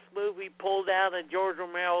the best movie pulled out of George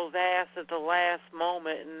Romero's ass at the last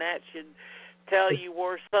moment, and that should tell you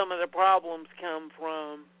where some of the problems come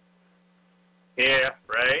from. Yeah,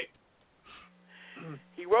 right.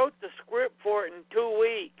 He wrote the script for it in 2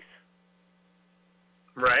 weeks.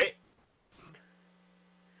 Right.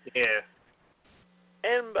 Yeah.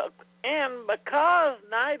 And because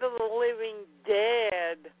Night of the Living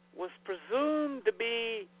Dead was presumed to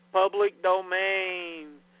be public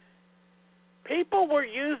domain, people were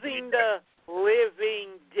using the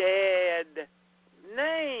Living Dead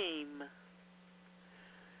name.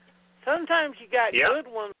 Sometimes you got good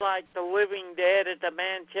ones like the Living Dead at the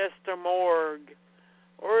Manchester morgue.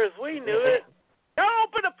 Or as we knew it, don't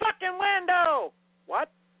open the fucking window!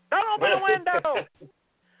 What? Don't open the window!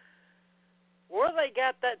 Where they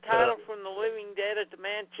got that title from the Living Dead at the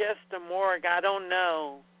Manchester morgue, I don't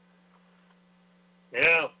know.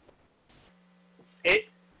 Yeah. It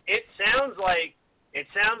sounds like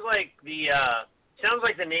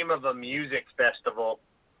the name of a music festival.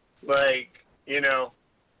 Like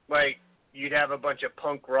you'd have a bunch of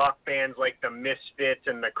punk rock bands like the Misfits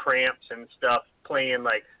and the Cramps and stuff playing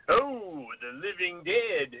like, oh, the Living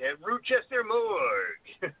Dead at Rochester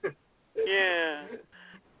Morgue. Yeah.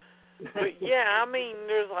 But yeah, I mean,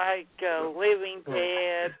 there's like Living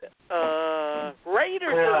Dead,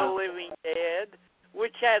 Raiders of the Living Dead,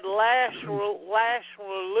 which had Lash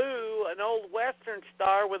Lou, an old Western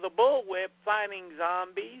star with a bullwhip fighting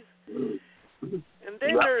zombies. And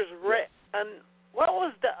then there's what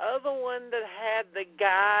was the other one that had the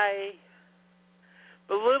guy,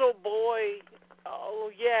 the little boy? Oh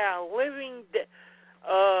yeah, Living Dead.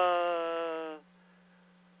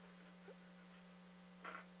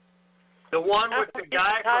 The one with the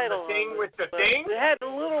guy from the thing with the thing? It had a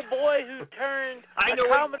little boy who turned a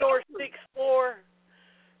Commodore 64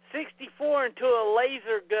 into a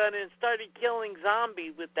laser gun and started killing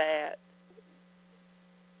zombies with that.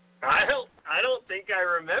 I don't think I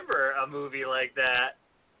remember a movie like that.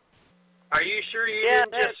 Are you sure you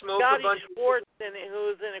didn't just smoke Scotty a bunch Schwartz in it, who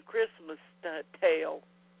was in A Christmas Tale.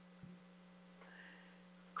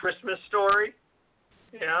 Christmas Story?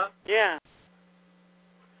 Yeah? Yeah.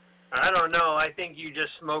 I don't know. I think you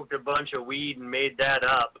just smoked a bunch of weed and made that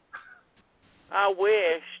up. I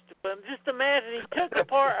wished. But just imagine he took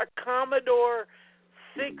apart a Commodore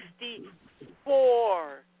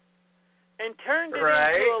 64 and turned it into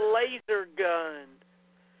a laser gun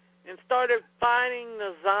and started fighting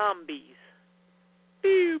the zombies.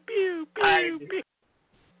 Pew, pew, pew, pew.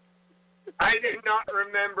 I do not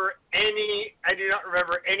remember any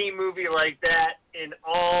movie like that in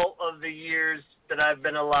all of the years that I've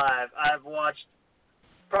been alive. I've watched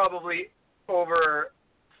probably over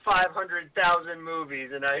 500,000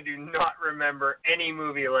 movies, and I do not remember any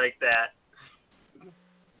movie like that.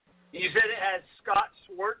 You said it has Scott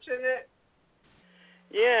Schwartz in it?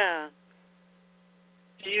 Yeah.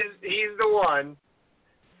 He's the one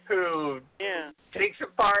who takes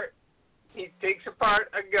apart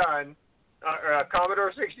a gun or a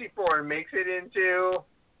Commodore 64 and makes it into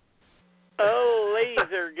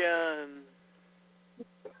laser gun.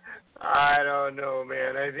 I don't know,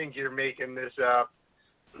 man. I think you're making this up.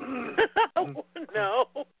 No.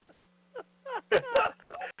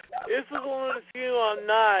 This is one of the few I'm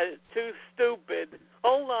not. It's too stupid.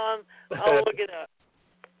 Hold on. I'll look it up.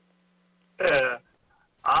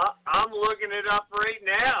 I'm looking it up right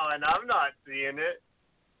now, and I'm not seeing it.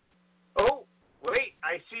 Oh, wait.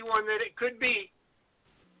 I see one that it could be.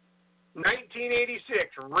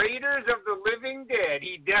 1986, Raiders of the Living Dead.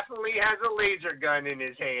 He definitely has a laser gun in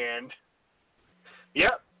his hand.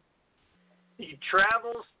 Yep. He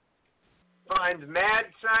travels, finds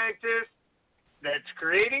mad scientists, that's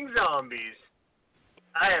creating zombies.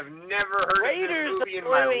 I have never heard Raiders of this movie of in the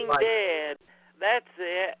my Living life. Dead. That's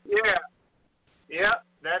it. Yeah,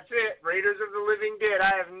 that's it. Raiders of the Living Dead.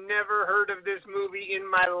 I have never heard of this movie in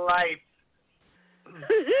my life.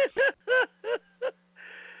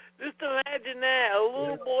 Just imagine that. A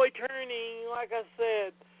little boy turning, like I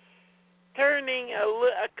said, turning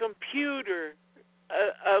a computer,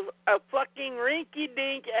 a fucking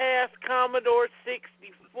rinky-dink ass Commodore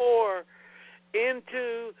 64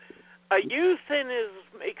 into using his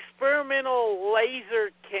experimental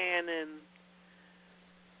laser cannon.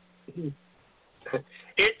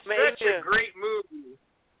 It's such a great movie.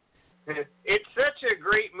 It's such a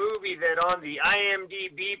great movie that on the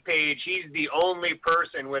IMDb page, he's the only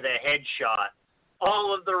person with a headshot.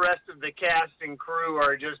 All of the rest of the cast and crew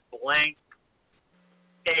are just blank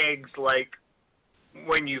eggs, like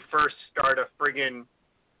when you first start a friggin'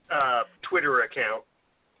 Twitter account.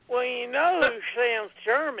 Well, you know who Sam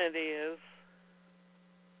Sherman is.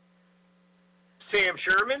 Sam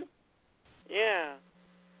Sherman? Yeah.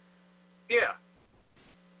 Yeah.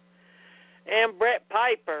 And Brett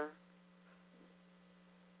Piper.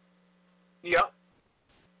 Yep.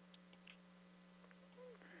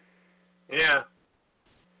 Yeah.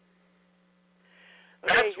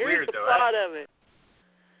 Okay, That's here's weird, the though. plot of it.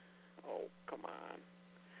 Oh, come on.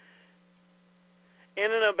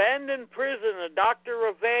 In an abandoned prison, a doctor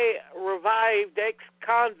revived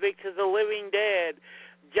ex-convicts as the living dead.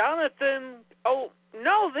 Jonathan... Oh,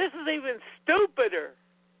 no, this is even stupider.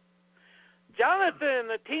 Jonathan,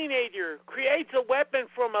 the teenager, creates a weapon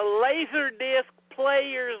from a laser disc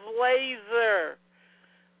player's laser.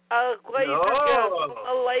 A laser gun,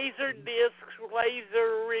 a laser disc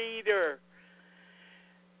laser reader.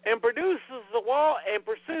 And pursues the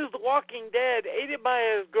Walking Dead, aided by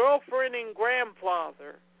his girlfriend and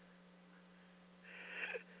grandfather.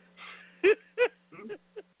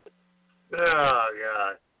 Oh,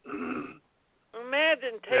 God.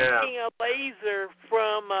 Imagine taking a laser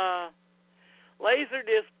from a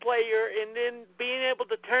laserdisc player and then being able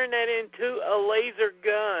to turn that into a laser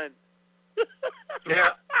gun.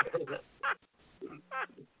 Yeah.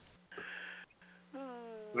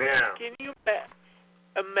 Yeah. Can you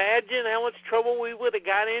imagine how much trouble we would have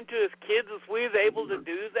got into as kids if we was able to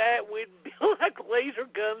do that? We'd be like laser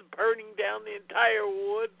guns burning down the entire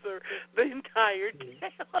woods or the entire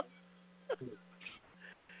town.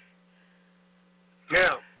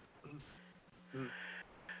 Yeah.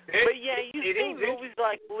 But yeah, you see movies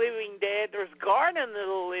like Living Dead. There's Garden of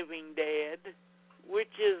the Living Dead,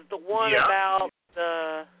 which is the one about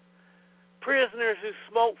prisoners who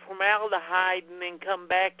smoke formaldehyde and then come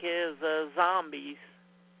back as zombies.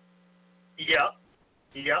 Yep.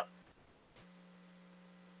 It's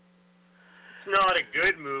not a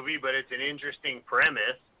good movie, but it's an interesting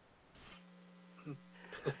premise.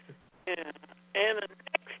 Yeah. And the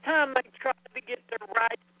next time they try to get the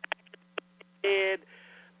rights Dead,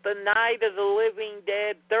 the Night of the Living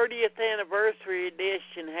Dead 30th Anniversary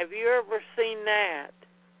Edition. Have you ever seen that?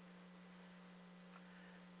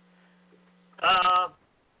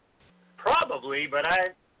 Probably, but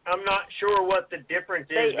I'm not sure what the difference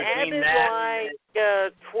is between added that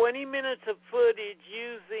like 20 minutes of footage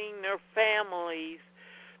using their families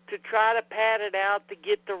to try to pad it out to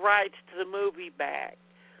get the rights to the movie back.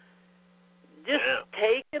 Just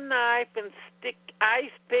take a knife and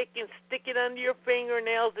ice pick and stick it under your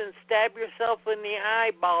fingernails and stab yourself in the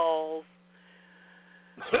eyeballs.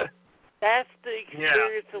 That's the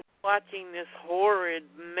experience of watching this horrid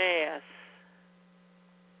mess.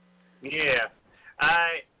 Yeah.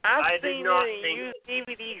 I've seen it in used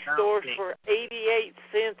DVD stores for 88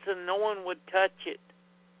 cents and no one would touch it.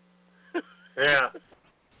 Yeah.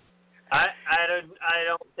 I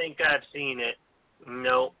don't think I've seen it.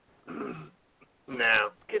 No.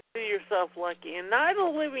 No. Consider yourself lucky. And Night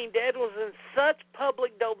of the Living Dead was in such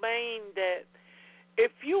public domain that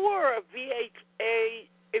if you're a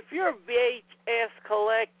VHS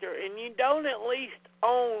collector and you don't at least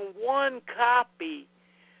own one copy,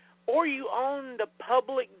 or you own the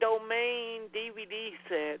public domain DVD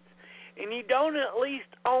sets, and you don't at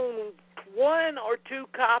least own one or two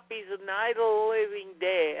copies of Night of the Living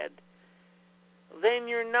Dead, then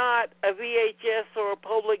you're not a VHS or a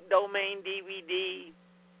public domain DVD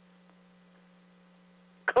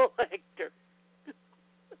collector.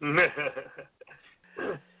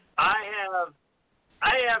 I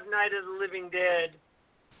have Night of the Living Dead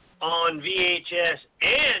on VHS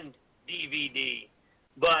and DVD,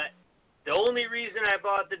 but the only reason I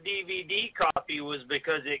bought the DVD copy was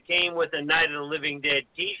because it came with a Night of the Living Dead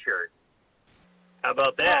T-shirt. How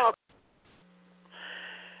about that?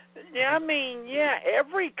 Yeah, I mean, yeah,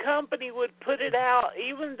 every company would put it out,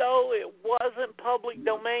 even though it wasn't public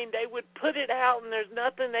domain, they would put it out, and there's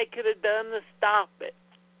nothing they could have done to stop it.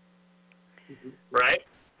 Right?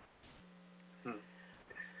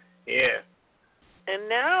 Yeah. And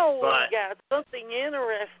now we got something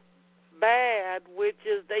bad, which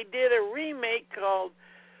is they did a remake called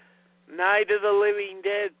Night of the Living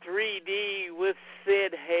Dead 3D with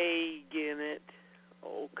Sid Haig in it.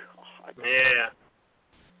 Oh, God. Yeah.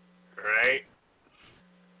 Right.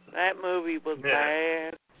 That movie was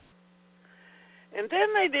bad. And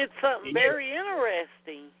then they did something very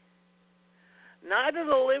interesting. Night of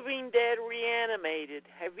the Living Dead Reanimated.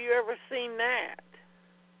 Have you ever seen that?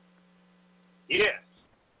 Yes.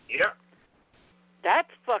 Yep.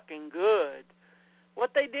 That's fucking good.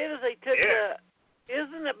 What they did is they took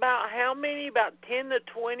isn't about how many? About 10 to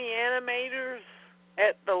 20 animators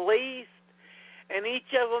at the least. And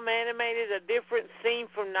each of them animated a different scene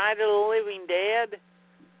from Night of the Living Dead.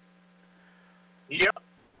 Yep.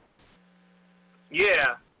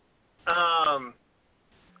 Yeah.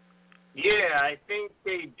 Yeah, I think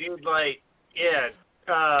they did I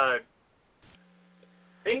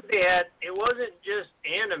think they had, it wasn't just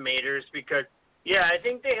animators because, I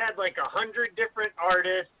think they had 100 different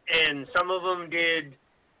artists, and some of them did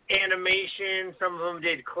animation, some of them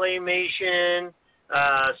did claymation,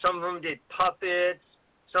 some of them did puppets,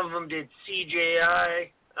 some of them did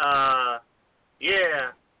CGI.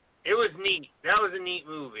 It was neat. That was a neat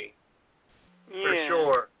movie. For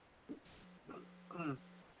sure.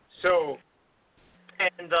 So,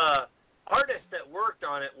 and the artists that worked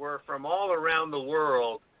on it were from all around the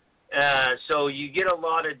world. So you get a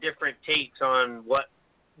lot of different takes on what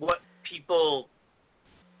people,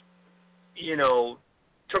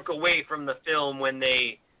 took away from the film when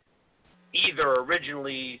they either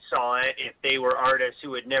originally saw it, if they were artists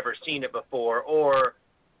who had never seen it before, or,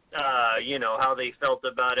 how they felt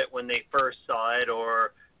about it when they first saw it,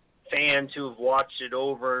 or fans who've watched it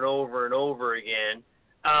over and over and over again.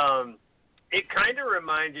 It kind of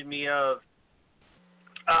reminded me of,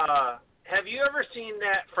 have you ever seen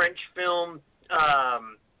that French film,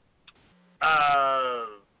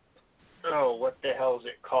 what the hell is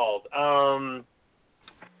it called?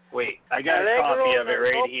 Wait, I got a copy of it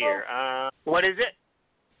right here. What is it?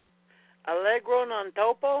 Allegro non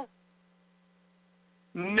topo?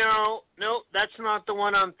 No, that's not the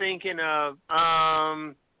one I'm thinking of.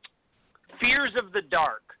 Fears of the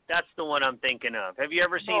Dark. That's the one I'm thinking of. Have you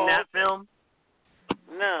ever seen that film?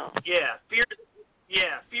 No. Yeah,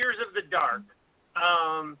 Fears of the Dark.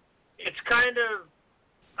 It's kind of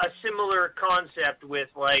a similar concept with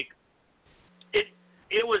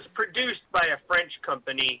it was produced by a French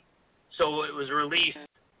company, so it was released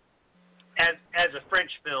as a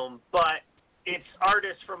French film, but it's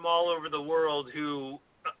artists from all over the world who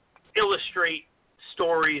illustrate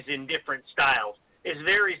stories in different styles. It's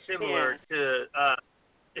very similar to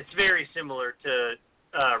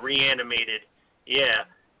Reanimated. Yeah,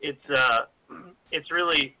 it's a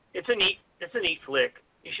neat flick.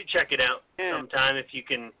 You should check it out sometime if you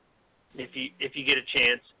get a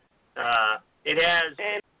chance. It has.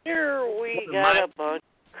 And here we got a bunch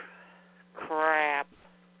of crap.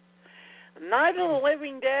 Night of the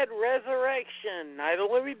Living Dead Resurrection. Night of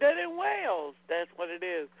the Living Dead in Wales. That's what it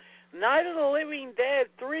is. Night of the Living Dead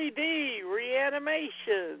 3D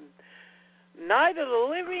Reanimation. Night of the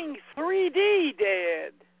Living 3D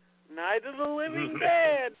Dead. Night of the Living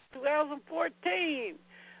Dead 2014.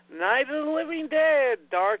 Night of the Living Dead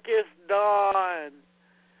Darkest Dawn.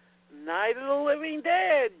 Night of the Living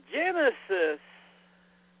Dead Genesis.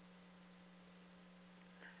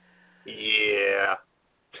 Yeah.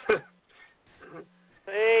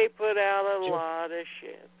 They put out a lot of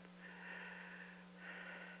shit.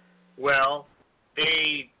 Well,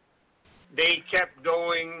 they kept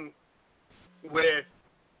going with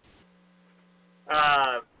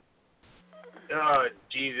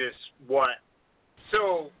what?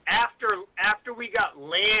 So after we got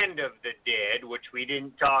Land of the Dead, which we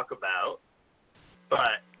didn't talk about,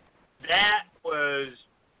 but that was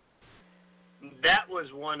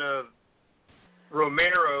one of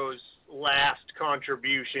Romero's last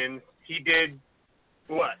contributions. He did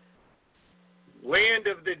what? Land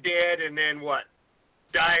of the Dead, and then what?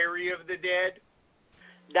 Diary of the Dead?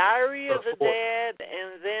 Diary of the Dead,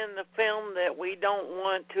 and then the film that we don't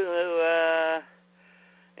want to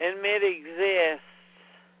admit exists.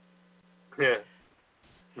 Yeah.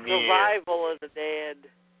 Survival of the Dead.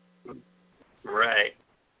 Right.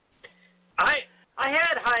 I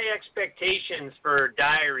had high expectations for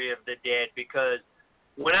Diary of the Dead because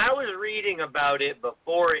when I was reading about it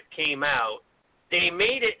before it came out, they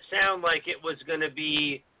made it sound like it was going to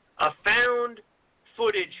be a found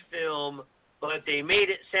footage film, but they made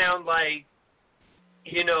it sound like,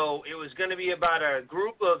 you know, it was going to be about a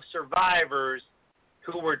group of survivors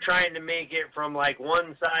who were trying to make it from like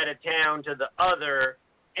one side of town to the other,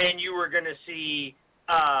 and you were going to see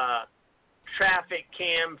traffic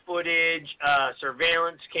cam footage,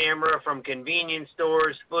 surveillance camera from convenience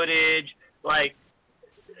stores footage, like,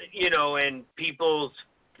 you know, and people's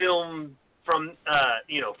film from,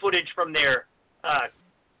 you know, footage from their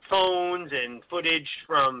phones and footage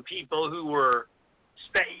from people who were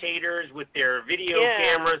spectators with their video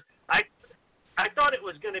cameras. I thought it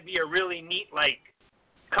was going to be a really neat, like,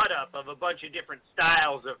 cut-up of a bunch of different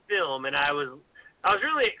styles of film, and I was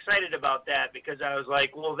really excited about that because I was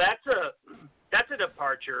like, well, that's a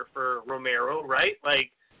departure for Romero, right? Like,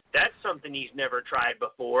 that's something he's never tried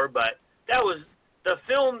before, but that was the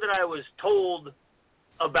film that I was told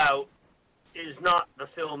about is not the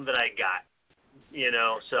film that I got, you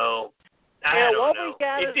know, so I don't what know. we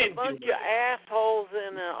got It is didn't a bunch do of assholes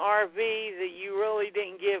in an RV that you really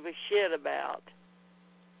didn't give a shit about.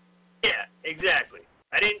 Yeah, exactly.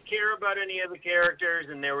 I didn't care about any of the characters,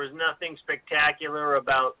 and there was nothing spectacular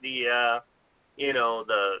about the, you know,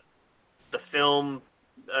 the film,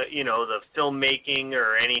 you know, the filmmaking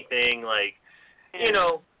or anything. Like, you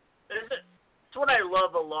know, it's what I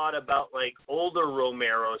love a lot about, like, older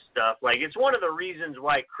Romero stuff. Like, it's one of the reasons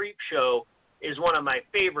why Creepshow is one of my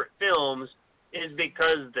favorite films, is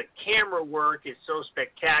because the camera work is so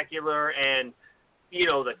spectacular, and, you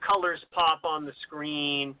know, the colors pop on the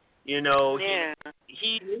screen. You know,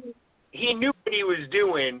 he knew what he was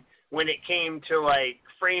doing when it came to, like,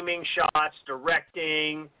 framing shots,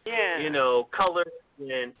 directing, you know, colors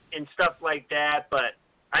and stuff like that. But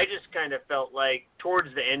I just kind of felt like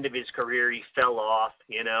towards the end of his career he fell off,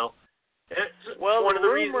 you know. It's one of the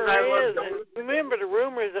reasons I love him. Remember the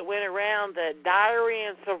rumors that went around that Diary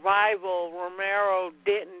and Survival Romero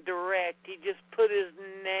didn't direct. He just put his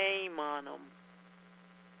name on them.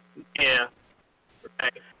 Yeah.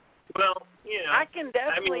 Right. Well, you know, I can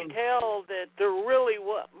definitely tell that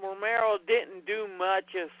Romero didn't do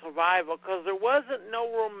much of Survival because there wasn't no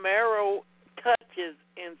Romero touches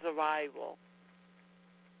in Survival.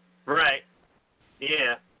 Right.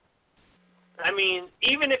 Yeah. I mean,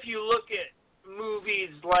 even if you look at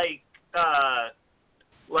movies like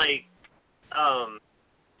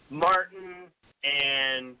Martin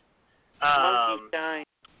and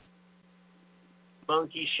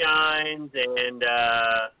Monkey Shines and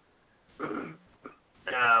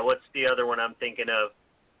what's the other one I'm thinking of?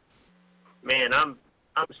 Man, I'm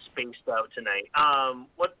spaced out tonight.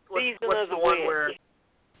 What's the one where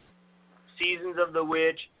Seasons of the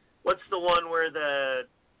Witch? What's the one where the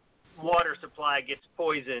water supply gets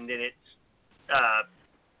poisoned and it's the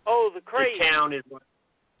Crazies. The town is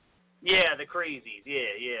the Crazies.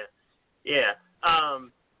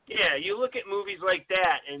 Yeah, you look at movies like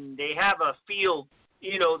that and they have a feel,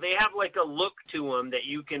 you know, they have like a look to them that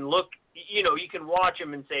you can look, you know, you can watch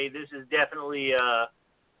them and say this is definitely a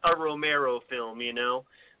Romero film, you know.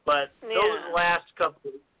 But those last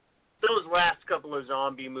couple of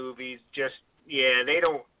zombie movies just they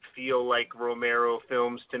don't feel like Romero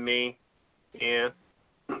films to me. Yeah.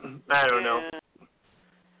 I don't know.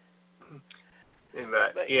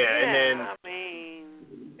 But, and then I mean,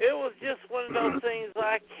 it was just one of those things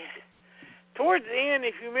like towards the end,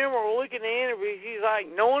 if you remember looking at the interviews, he's like,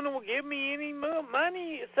 no one will give me any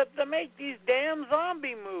money except to make these damn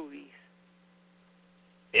zombie movies.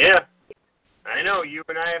 Yeah. I know, you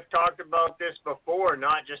and I have talked about this before,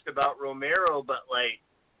 not just about Romero, but like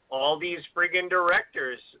all these friggin'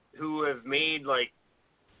 directors who have made like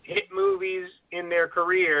hit movies in their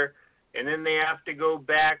career, and then they have to go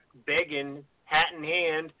back begging, hat in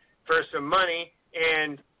hand, for some money.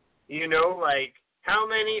 And, you know, like, how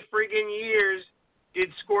many friggin' years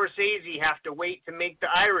did Scorsese have to wait to make The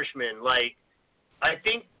Irishman? Like, I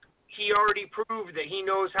think he already proved that he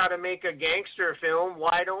knows how to make a gangster film.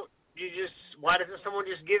 Why doesn't someone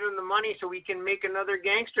just give him the money so we can make another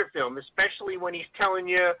gangster film? Especially when he's telling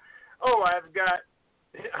you, oh, I've got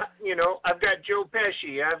Joe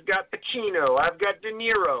Pesci, I've got Pacino, I've got De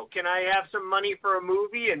Niro. Can I have some money for a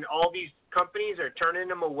movie? And all these companies are turning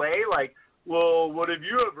him away. Like, well, what have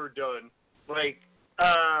you ever done? Like,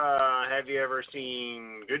 have you ever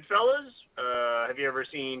seen Goodfellas? Have you ever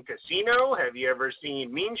seen Casino? Have you ever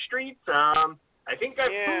seen Mean Streets? I think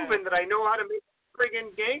I've proven that I know how to make a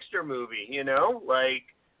friggin' gangster movie, you know? Like,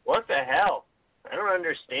 what the hell? I don't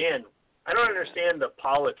understand the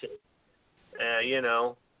politics, you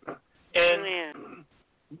know? And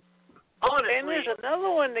honestly, and there's another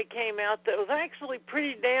one that came out that was actually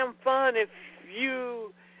pretty damn fun.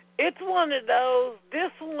 It's one of those,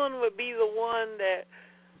 this one one would be the one that,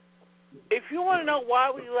 if you want to know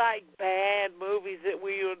why we like bad movies that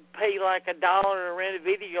we would pay like $1 to rent a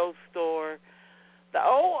video store, the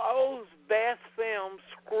OO's best film,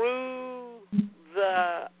 Screw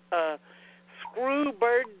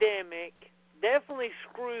Birdemic, definitely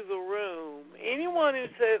Screw the Room. Anyone who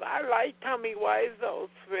says, I like Tommy Wiseau's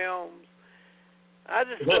films, I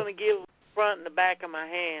just want to give the front and the back of my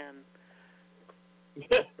hand.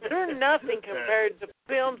 They're nothing compared to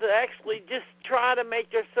films that actually just try to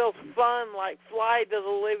make yourself fun, like Fly to the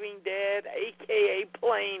Living Dead, a.k.a.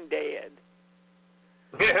 Plain Dead.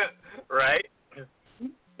 Right?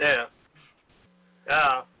 Yeah.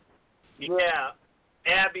 Yeah.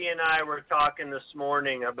 Abby and I were talking this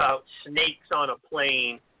morning about Snakes on a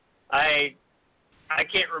Plane. I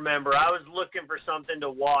can't remember. I was looking for something to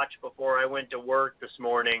watch before I went to work this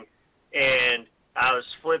morning, and I was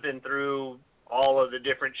flipping through all of the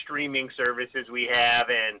different streaming services we have,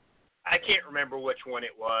 and I can't remember which one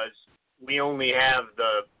it was. We only have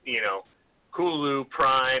the, Hulu,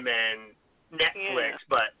 Prime, and Netflix,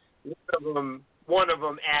 but one of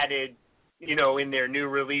them added, in their new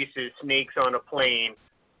releases, Snakes on a Plane,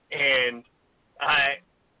 and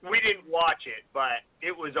we didn't watch it, but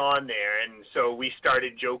it was on there, and so we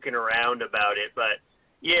started joking around about it. But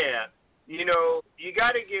yeah, you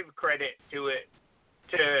got to give credit to it,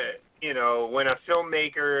 when a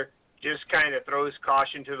filmmaker just kind of throws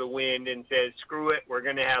caution to the wind and says, screw it, we're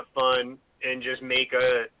going to have fun and just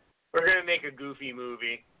we're going to make a goofy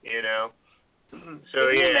movie, So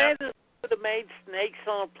yeah. If would have made Snakes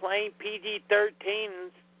on a Plane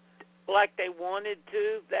PG-13 like they wanted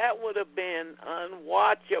to, that would have been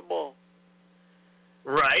unwatchable.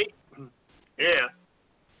 Right? Yeah.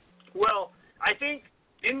 Well, I think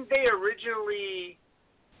didn't they originally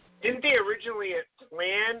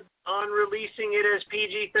plan on releasing it as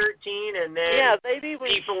PG-13 and then they'd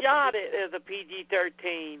even shot it as a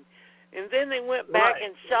PG-13. And then they went back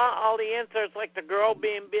and shot all the inserts, like the girl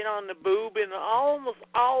being bit on the boob and almost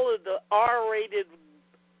all of the R-rated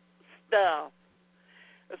stuff.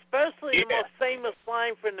 Especially the most famous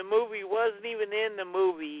line from the movie wasn't even in the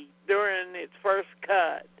movie during its first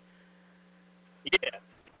cut. Yeah.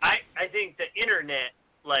 I think the internet,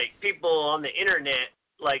 people on the internet,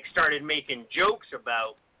 started making jokes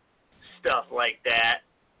about stuff like that.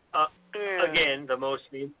 Again, the most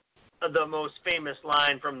famous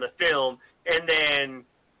line from the film, and then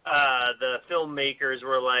the filmmakers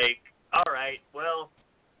were like, all right, well,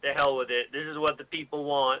 the hell with it. This is what the people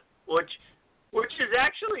want, which is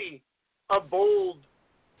actually a bold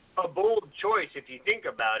choice if you think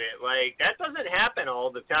about it. That doesn't happen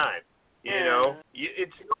all the time,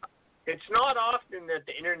 It's not often that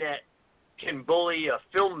the internet can bully a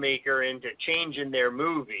filmmaker into changing their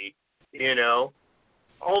movie,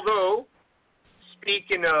 Although,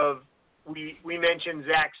 speaking of, we mentioned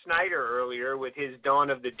Zack Snyder earlier with his Dawn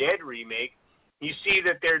of the Dead remake. You see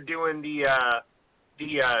that they're doing the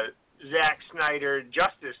Zack Snyder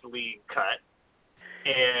Justice League cut,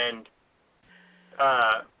 and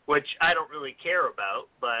which I don't really care about,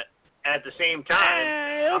 but at the same time,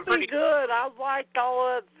 it'll be good. I've liked all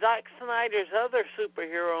of Zack Snyder's other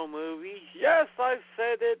superhero movies. Yes, I've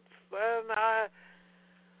said it, and I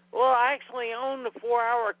actually own the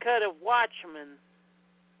 4-hour cut of Watchmen.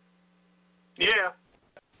 Yeah.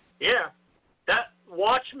 That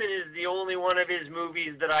Watchmen is the only one of his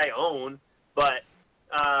movies that I own, but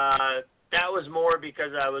that was more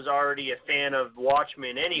because I was already a fan of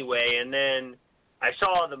Watchmen anyway, and then I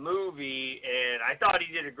saw the movie, and I thought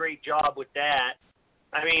he did a great job with that.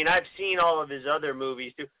 I mean, I've seen all of his other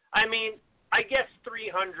movies, too. I mean, I guess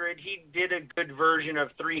 300, he did a good version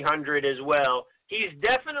of 300 as well. He's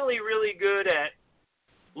definitely really good at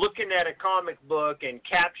looking at a comic book and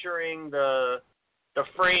capturing the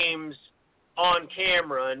frames on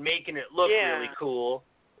camera and making it look really cool.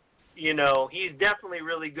 He's definitely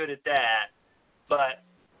really good at that. But,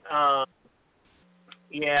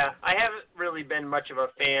 I haven't really been much of a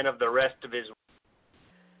fan of the rest of his.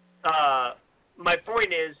 My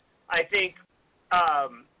point is, I think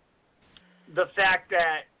the fact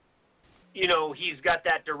that, he's got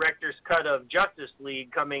that director's cut of Justice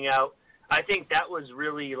League coming out, I think that was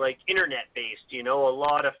really internet-based. A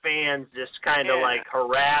lot of fans just kind of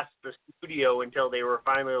harassed the studio until they were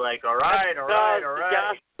finally like, all right. The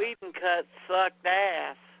Joss Whedon cut sucked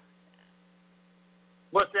ass.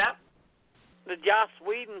 What's that? The Joss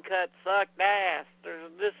Whedon cut sucked ass.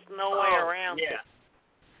 There's just no way around it.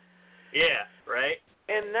 Yeah, right.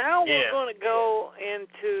 And now we're going to go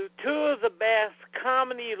into two of the best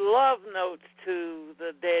comedy love notes to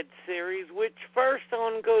the Dead series, which first I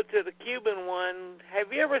want to go to the Cuban one.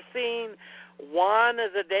 Have you ever seen Juan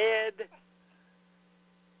of the Dead.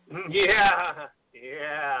 Yeah,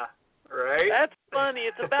 right? That's funny.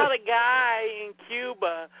 It's about a guy in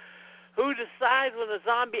Cuba who decides when a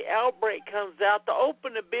zombie outbreak comes out to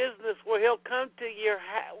open a business where he'll come to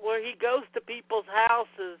where he goes to people's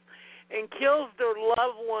houses and kills their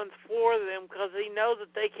loved ones for them because he knows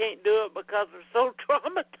that they can't do it because they're so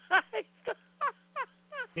traumatized.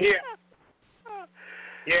 Yeah,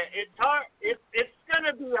 it's hard. It's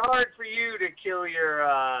gonna be hard for you to kill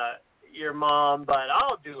your mom, but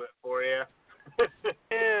I'll do it for you.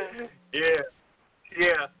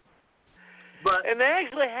 Yeah. But and they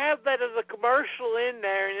actually have that as a commercial in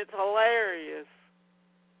there, and it's hilarious.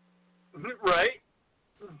 Right?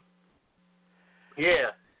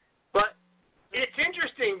 Yeah. But it's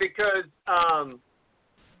interesting because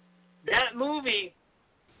that movie,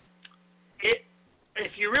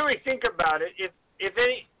 if you really think about it, if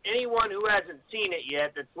anyone who hasn't seen it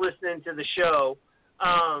yet that's listening to the show,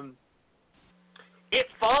 it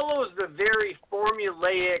follows the very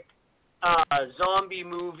formulaic zombie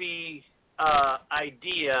movie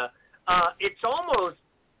idea. It's almost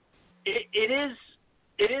it is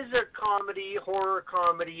a comedy, horror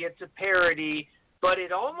comedy. It's a parody, but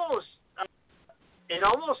it almost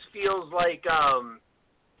feels like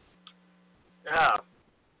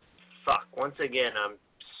once again I'm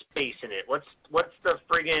spacing it. What's the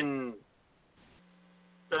friggin'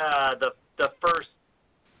 the first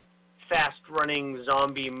fast running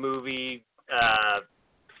zombie movie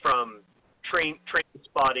from Train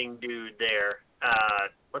Spotting dude there.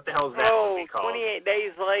 What the hell is that movie called? 28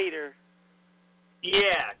 Days Later.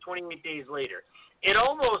 Yeah, 28 Days Later. It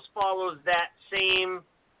almost follows that same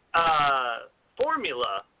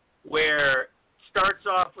formula where it starts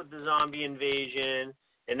off with the zombie invasion,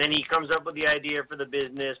 and then he comes up with the idea for the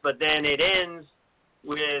business, but then it ends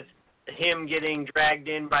with him getting dragged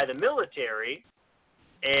in by the military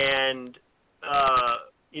and,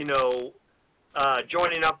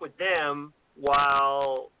 joining up with them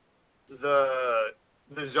while the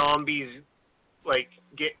zombies,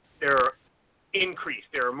 get their increase.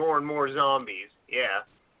 There are more and more zombies. Yeah.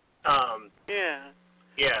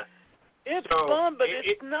 Yeah. It's fun, but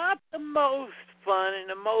it's not the most fun and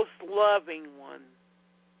the most loving one.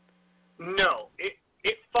 No.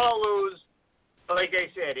 It follows, like I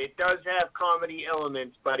said, it does have comedy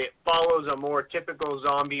elements, but it follows a more typical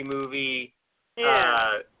zombie movie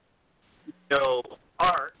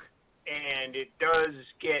arc, and it does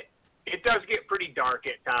get pretty dark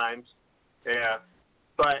at times. Yeah.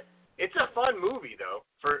 But it's a fun movie though.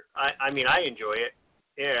 I enjoy it.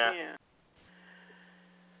 Yeah.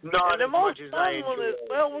 Not and the as most much as fun I enjoy one is,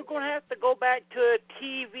 we're going to have to go back to a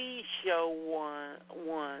TV show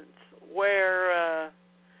once where,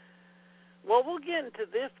 we'll get into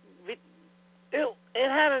this. It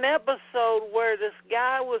had an episode where this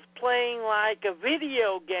guy was playing like a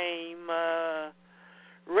video game,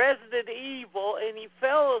 Resident Evil, and he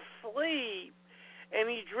fell asleep, and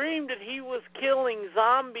he dreamed that he was killing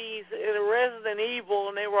zombies in a Resident Evil,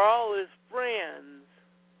 and they were all his friends.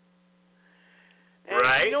 And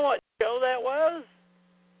right. You know what show that was?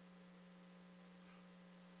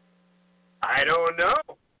 I don't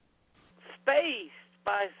know. Spaced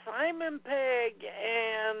by Simon Pegg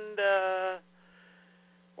and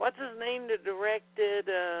what's his name that directed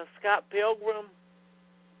Scott Pilgrim?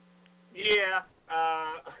 Yeah.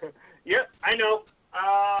 Yep, I know.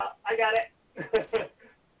 I got it.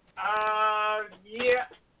 Yeah.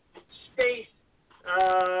 Space.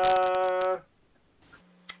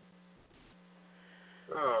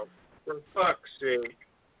 Oh, for fuck's sake.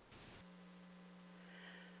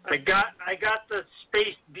 I got the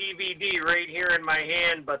Space DVD right here in my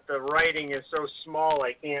hand, but the writing is so small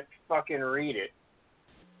I can't fucking read it.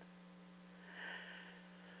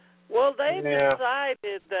 Well, they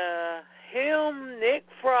decided him, Nick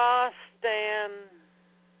Frost, and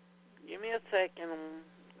give me a second.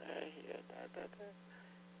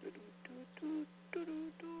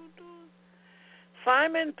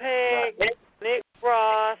 Simon Pegg, Nick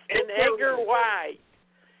Frost, and Edgar White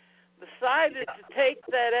decided to take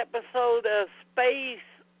that episode of Space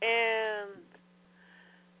and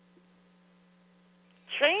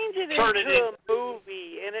change it into a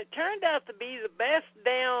movie, and it turned out to be the best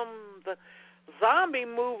damn zombie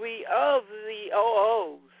movie of the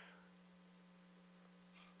OOs.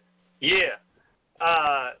 Yeah.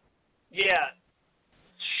 Yeah.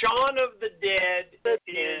 Shaun of the Dead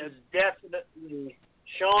is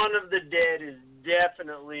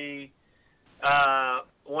definitely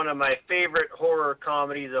one of my favorite horror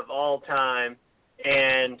comedies of all time,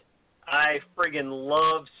 and I friggin'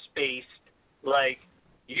 love Spaced. Like,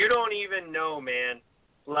 you don't even know, man.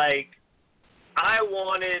 Like, I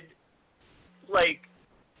wanted, like,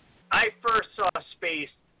 I first saw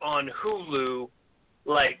Spaced on Hulu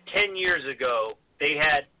like 10 years ago. They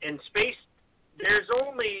had, in Spaced, there's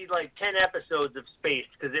only like 10 episodes of Spaced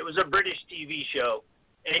because it was a British TV show.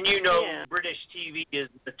 And you know, British TV is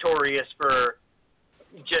notorious for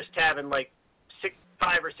just having like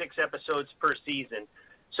 5 or 6 episodes per season.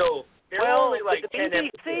 So there were only like 10 BBC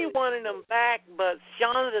episodes. wanted them back, but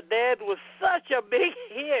Shaun of the Dead was such a big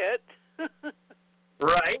hit.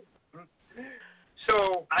 Right.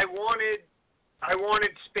 So I wanted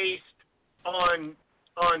Spaced on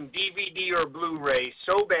DVD or Blu-ray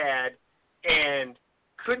so bad, and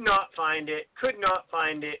could not find it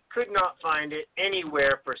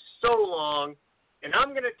anywhere for so long. And I'm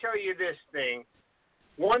going to tell you this thing.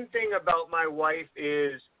 One thing about my wife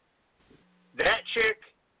is that chick,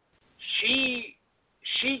 she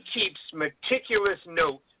keeps meticulous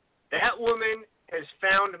notes. That woman has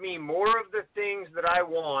found me more of the things that I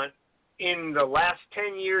want in the last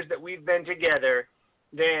 10 years that we've been together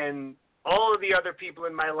than all of the other people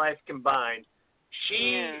in my life combined.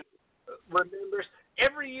 She remembers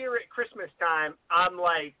every year at Christmas time, I'm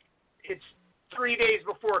like, it's 3 days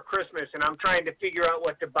before Christmas, and I'm trying to figure out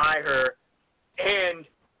what to buy her. And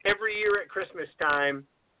every year at Christmas time,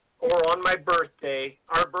 or on my birthday,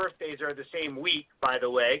 our birthdays are the same week, by the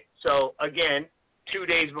way. So, again, 2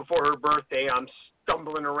 days before her birthday, I'm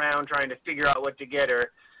stumbling around trying to figure out what to get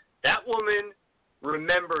her. That woman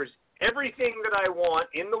remembers everything that I want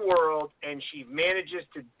in the world, and she manages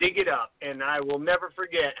to dig it up. And I will never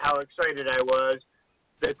forget how excited I was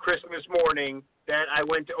the Christmas morning that I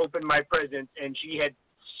went to open my presents, and she had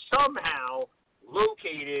somehow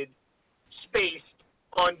located Spaced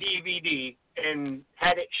on DVD and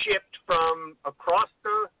had it shipped from across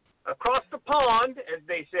the pond, as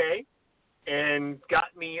they say, and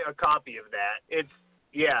got me a copy of that.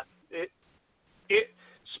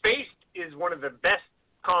 Spaced is one of the best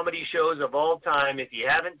comedy shows of all time. If you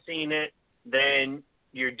haven't seen it, then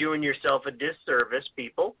you're doing yourself a disservice,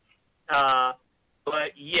 people.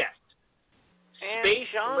 But yes, and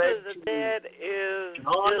Spaced Shaun of the Dead is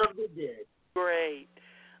Shaun of the Dead. Great.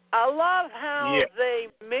 I love how they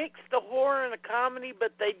mix the horror and the comedy,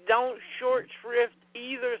 but they don't short shrift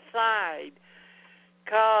either side.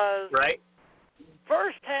 Cause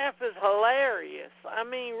first half is hilarious. I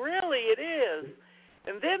mean, really, it is.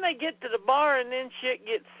 And then they get to the bar, and then shit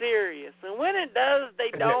gets serious. And when it does,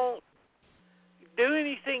 they don't do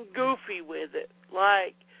anything goofy with it.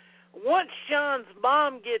 Like, once Sean's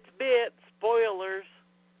mom gets bit, spoilers.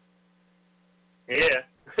 Yeah.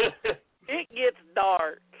 It gets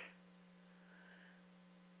dark.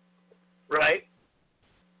 Right.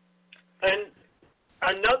 And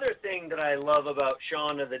another thing that I love about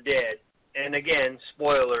Shaun of the Dead, and again,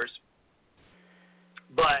 spoilers,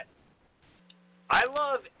 but I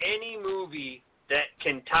love any movie that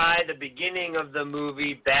can tie the beginning of the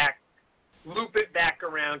movie back, loop it back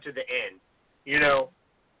around to the end. You know,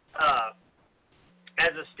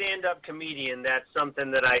 as a stand-up comedian, that's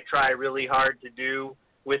something that I try really hard to do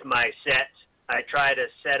with my sets. I try to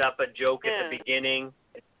set up a joke at the beginning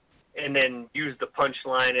and then use the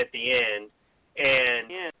punchline at the end.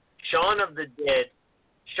 And Shaun of the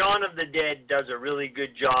Dead does a really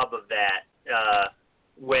good job of that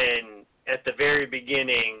when at the very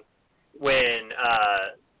beginning when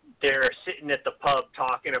they're sitting at the pub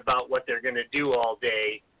talking about what they're going to do all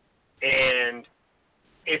day, and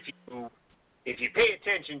if you pay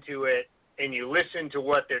attention to it and you listen to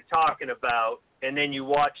what they're talking about and then you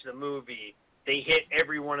watch the movie, they hit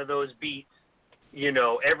every one of those beats. You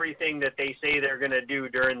know, everything that they say they're going to do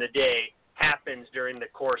during the day happens during the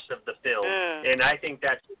course of the film. And I think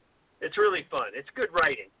it's really fun. It's good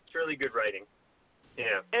writing. It's really good writing.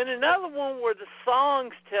 Yeah. And another one where the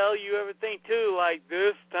songs tell you everything, too, like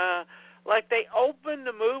this time. Like they open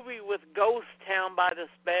the movie with Ghost Town by the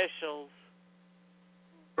Specials.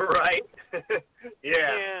 Right.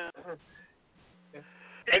 Yeah.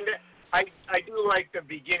 And I do like the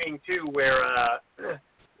beginning, too, where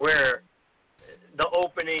the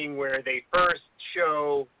opening where they first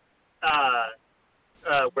show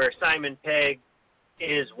where Simon Pegg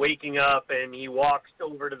is waking up and he walks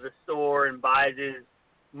over to the store and buys his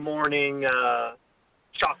morning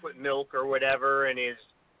chocolate milk or whatever and his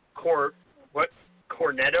cornetto,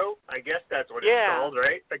 I guess that's what it's called,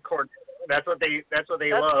 right? The cornetto. That's what they love. That's what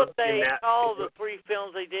they in that. call the 3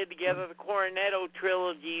 films they did together, the Cornetto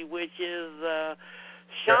trilogy, which is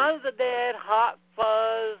Shaun of the Dead, Hot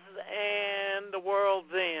Fuzz, and The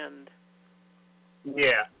World's End.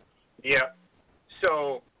 Yeah.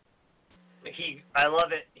 So I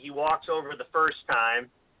love it. He walks over the first time,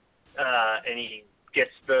 and he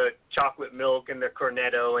gets the chocolate milk and the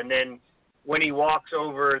cornetto, and then when he walks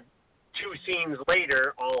over 2 scenes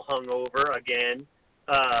later, all hungover again,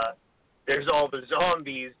 there's all the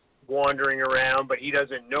zombies wandering around, but he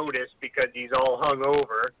doesn't notice because he's all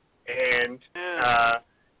hungover, and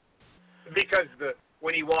because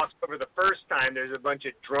when he walks over the first time, there's a bunch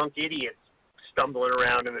of drunk idiots stumbling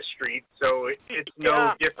around in the street, so it's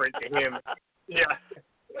no different to him. Yeah.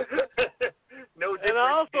 No different. And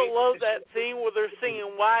I also love that scene where they're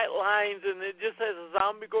singing White Lines, and it just has a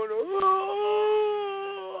zombie going,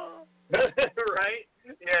 oh. Right?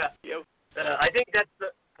 Yeah. Yep. I think that's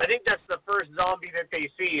the first zombie that they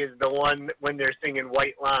see is the one when they're singing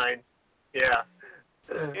White Lines. Yeah.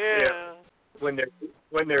 Yeah. When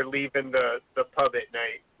they're leaving the pub at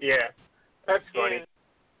night. Yeah. That's funny.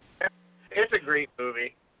 Yeah. It's a great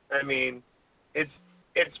movie. I mean, it's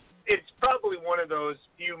probably one of those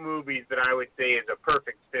few movies that I would say is a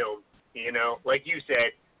perfect film. You know, like you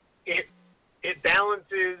said, it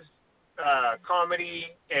balances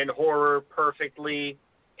comedy and horror perfectly,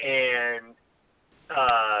 and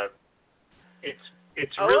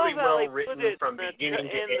it's really well written from beginning to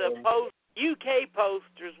end. In the UK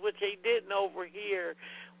posters, which they didn't over here,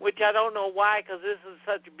 which I don't know why, because this is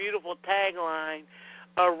such a beautiful tagline,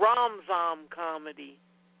 a rom-zom comedy.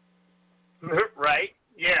 Right?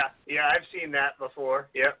 Yeah, I've seen that before.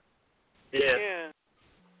 Yep. Yeah.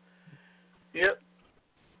 Yep.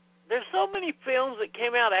 There's so many films that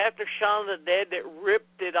came out after Shaun of the Dead that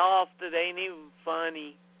ripped it off that ain't even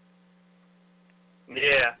funny.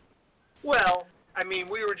 Yeah. Well, I mean,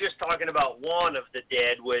 we were just talking about Shaun of the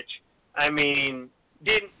Dead, which, I mean,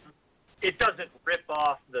 it doesn't rip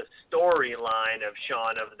off the storyline of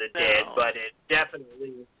Shaun of the Dead, but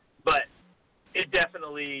it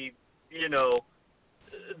definitely, you know,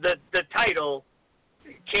 the title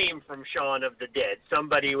came from Shaun of the Dead.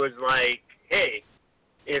 Somebody was like, hey,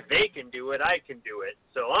 if they can do it, I can do it.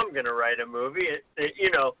 So I'm going to write a movie.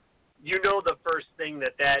 You know the first thing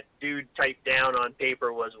that dude typed down on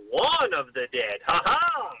paper was Shaun of the Dead.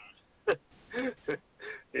 Ha-ha!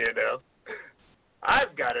 You know.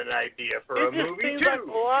 I've got an idea for a movie, too. It just seems like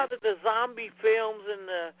a lot of the zombie films in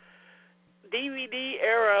the DVD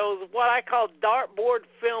era was what I call dartboard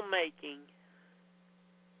filmmaking.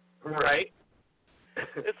 Right.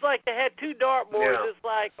 It's like they had 2 dartboards. Yeah. It's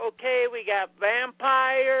like, okay, we got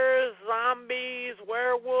vampires, zombies,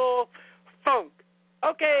 werewolf, funk.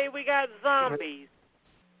 Okay, we got zombies.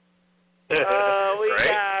 We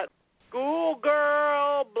got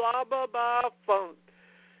schoolgirl, blah, blah, blah, funk.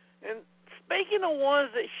 And speaking of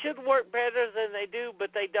ones that should work better than they do,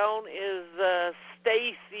 but they don't, is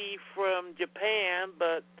Stacy from Japan,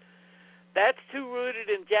 but that's too rooted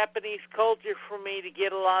in Japanese culture for me to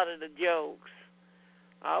get a lot of the jokes.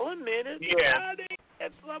 I'll admit it. Yeah. I didn't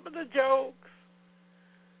get some of the jokes.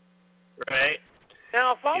 Right.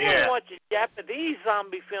 Now, if I want to watch a Japanese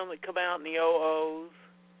zombie film that come out in the OOs,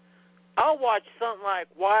 I'll watch something like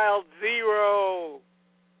Wild Zero.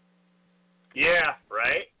 Yeah,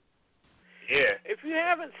 right? Yeah. If you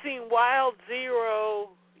haven't seen Wild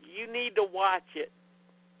Zero, you need to watch it.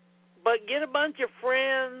 But get a bunch of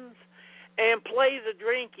friends and play the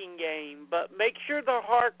drinking game. But make sure they're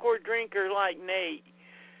hardcore drinkers like Nate.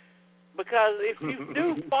 Because if you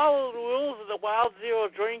do follow the rules of the Wild Zero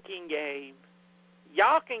drinking game,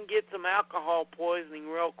 y'all can get some alcohol poisoning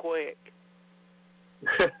real quick.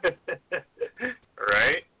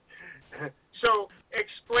 Right? So,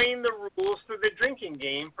 explain the rules for the drinking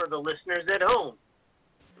game for the listeners at home.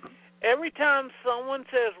 Every time someone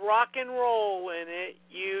says rock and roll in it,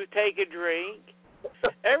 you take a drink.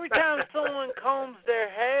 Every time someone combs their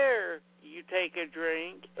hair, you take a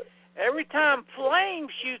drink. Every time flame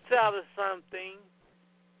shoots out of something,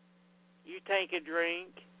 you take a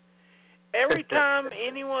drink. Every time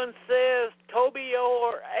anyone says Tobio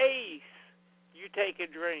or Ace, you take a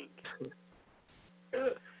drink.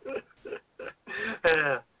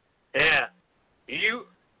 Yeah.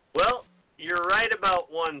 You're right about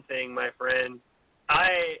one thing, my friend.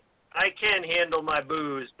 I can handle my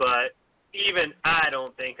booze, but even I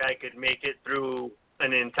don't think I could make it through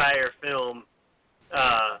an entire film,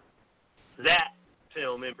 that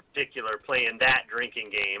film in particular, playing that drinking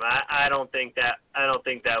game. I don't think that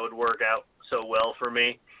would work out so well for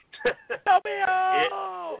me.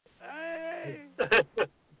 Tobio! Hey!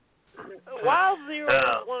 Wild Zero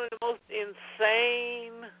is one of the most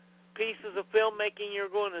insane pieces of filmmaking you're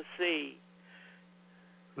going to see.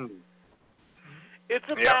 It's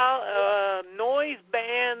about a noise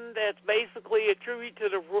band that's basically a tribute to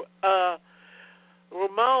the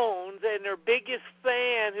Ramones and their biggest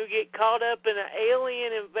fan who get caught up in an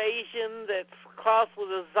alien invasion that's crossed with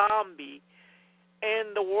a zombie.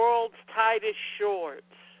 and the world's tightest shorts.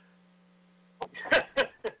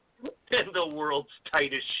 In the world's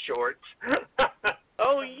tightest shorts.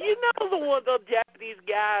 Oh, you know the Japanese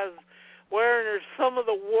guys wearing are some of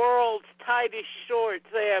the world's tightest shorts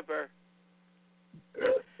ever.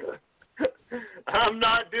 I'm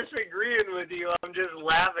not disagreeing with you. I'm just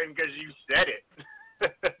laughing because you said it.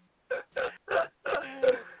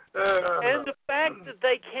 And the fact that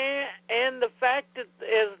they can't, and the fact that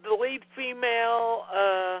as the lead female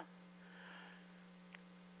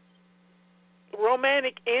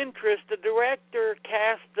romantic interest, the director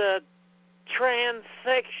cast a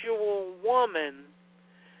transsexual woman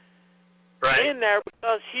in there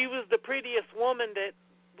because she was the prettiest woman that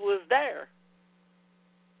was there.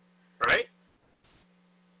 Right?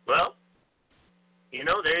 Well,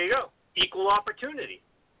 there you go. Equal opportunity.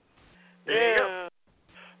 There you go.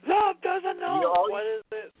 Love doesn't know, what is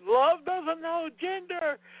it? Love doesn't know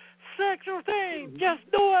gender, sex, or thing. Just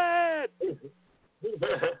do it.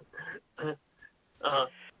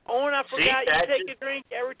 Oh, and I forgot you take a drink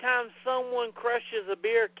every time someone crushes a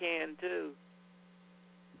beer can, too.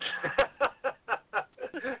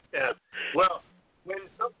 Yeah. Well,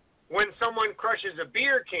 when someone crushes a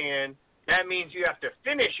beer can, that means you have to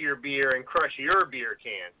finish your beer and crush your beer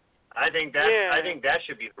can. I think that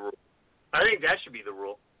should be the rule. I think that should be the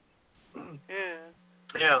rule. Yeah.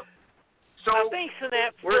 Yeah. So I think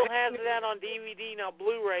Synapse still has it out on DVD, not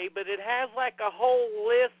Blu-ray, but it has like a whole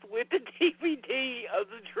list with the DVD of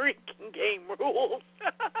the drinking game rules.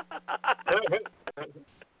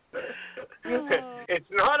 It's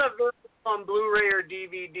not available on Blu-ray or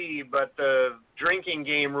DVD, but the drinking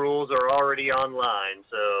game rules are already online,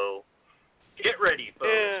 so get ready,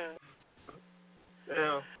 folks.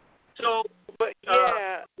 Yeah. So, but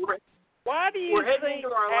why do you think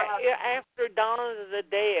after Dawn of the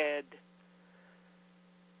Dead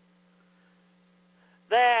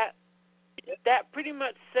that pretty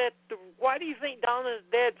much set the? Why do you think Dawn of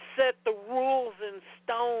the Dead set the rules in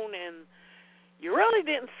stone, and you really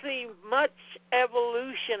didn't see much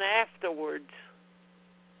evolution afterwards?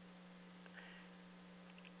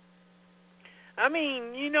 I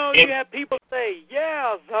mean, you have people say,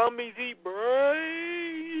 "Yeah, zombies eat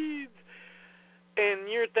brains," and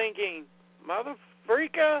you're thinking, "Mother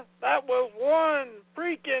freaka, that was one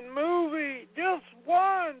freaking movie, just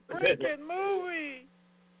one freaking movie."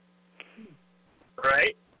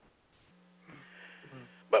 Right.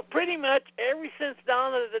 But pretty much ever since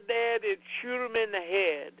Dawn of the Dead, it shoot them in the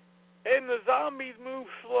head, and the zombies move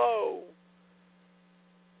slow.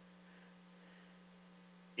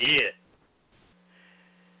 Yeah.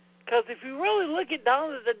 Because if you really look at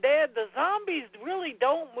Dawn of the Dead, the zombies really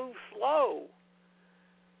don't move slow.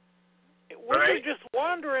 When they're just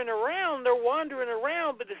wandering around, they're wandering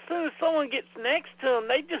around, but as soon as someone gets next to them,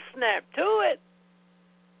 they just snap to it.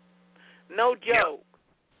 No joke.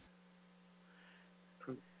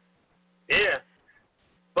 Yeah.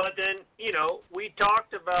 But then, we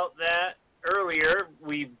talked about that earlier.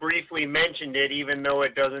 We briefly mentioned it, even though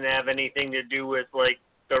it doesn't have anything to do with, like,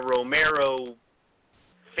 the Romero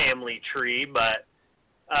family tree. But,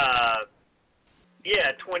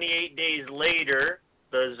 28 days later,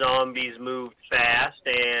 the zombies moved fast,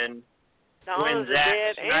 and Dawn of the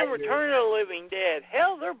Dead and Return of the Living Dead.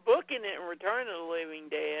 Hell, they're booking it in Return of the Living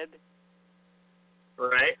Dead.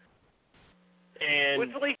 Right. And which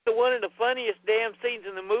at least one of the funniest damn scenes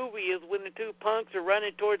in the movie is when the two punks are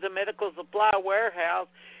running towards a medical supply warehouse,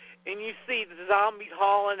 and you see the zombies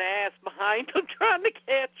hauling ass behind them trying to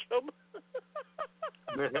catch them.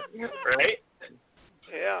 Right?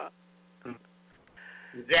 Yeah.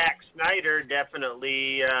 Zack Snyder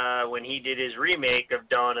definitely, when he did his remake of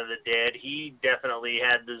Dawn of the Dead, he definitely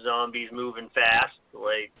had the zombies moving fast.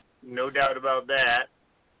 Like, no doubt about that.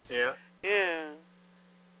 Yeah. Yeah.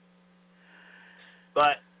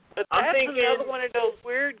 But I'm that's thinking another one of those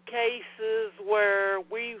weird cases where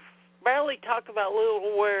we barely talk about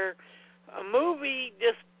where a movie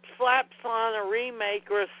just slaps on a remake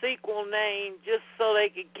or a sequel name just so they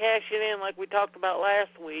could cash it in, like we talked about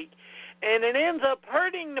last week, and it ends up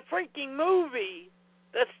hurting the freaking movie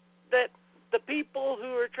that the people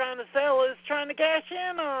who are trying to sell is trying to cash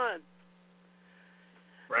in on.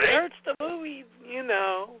 Right. It hurts the movie,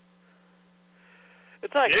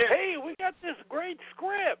 It's like, hey, we got this great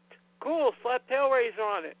script. Cool, slap Hellraiser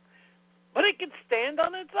on it. But it can stand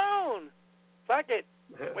on its own. Fuck it.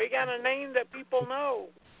 We got a name that people know.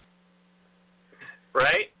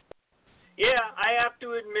 Right? Yeah, I have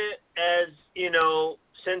to admit, as,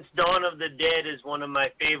 since Dawn of the Dead is one of my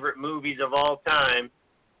favorite movies of all time,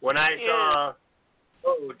 when I saw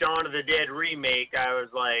Dawn of the Dead remake, I was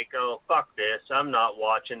like, oh, fuck this. I'm not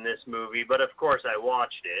watching this movie. But, of course, I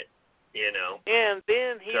watched it, you know. And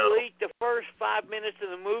then he leaked the first 5 minutes of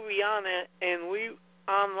the movie on it, and we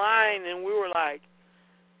online, and we were like,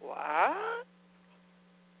 what?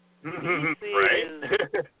 This right. is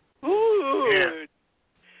good.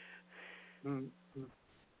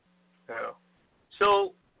 Yeah.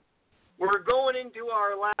 So we're going into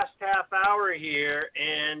our last half hour here,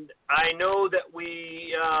 and I know that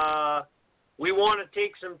we want to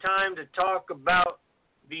take some time to talk about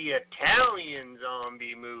the Italian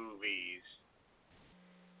zombie movies,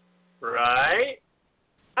 right?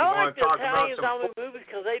 I like the Italian zombie movies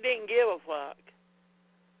because they didn't give a fuck.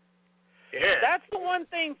 Yeah. That's the one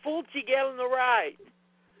thing Fulci got on the right.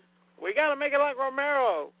 We got to make it like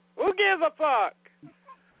Romero. Who gives a fuck?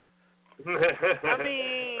 I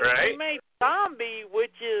mean, right? he made Zombie,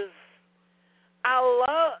 which is, I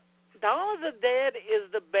love, Dawn of the Dead is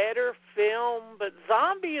the better film, but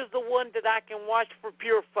Zombie is the one that I can watch for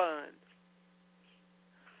pure fun.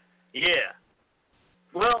 Yeah.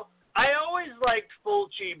 Well, I always liked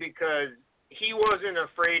Fulci because he wasn't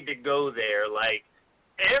afraid to go there. Like,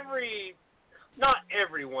 not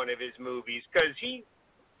every one of his movies, because he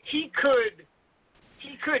could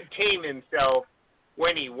tame himself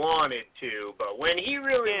when he wanted to, but when he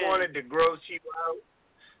really wanted to gross you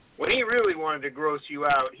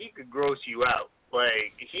out, he could gross you out.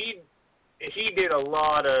 Like, he did a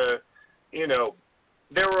lot of, you know,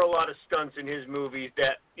 there were a lot of stunts in his movies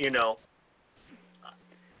that, you know,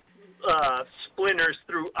 splinters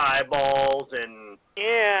through eyeballs and,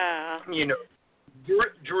 you know,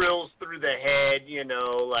 drills through the head, you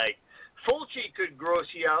know, like, Fulci could gross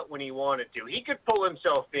you out when he wanted to. He could pull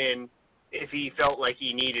himself in if he felt like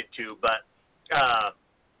he needed to, but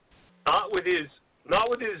not with his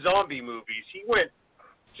zombie movies. He went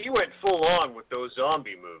full on with those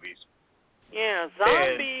zombie movies. Yeah,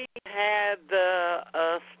 Zombie had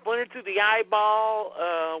splinter through the eyeball,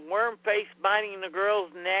 worm face biting the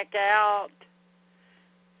girl's neck out.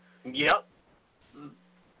 Yep.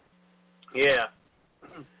 Yeah.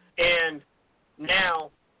 And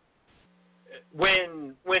now,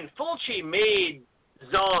 when Fulci made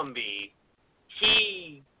Zombie,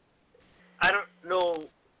 I don't know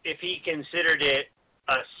if he considered it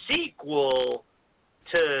a sequel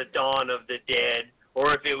to Dawn of the Dead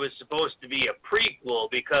or if it was supposed to be a prequel,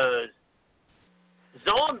 because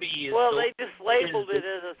Zombie is... Well, they just labeled it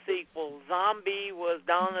as a sequel. Zombie was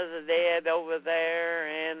Dawn of the Dead over there,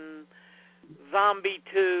 and Zombie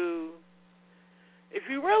 2. If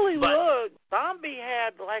you really look, Zombie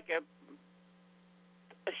had like a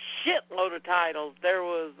shitload of titles. There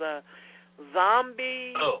was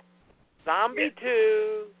Zombie, Zombie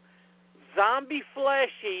 2, Zombie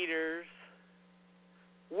Flesh Eaters,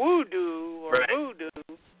 Voodoo.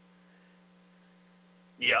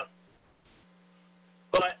 Yeah.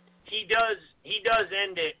 But he does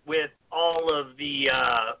end it with all of the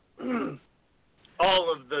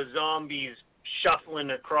zombies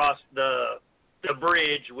shuffling across the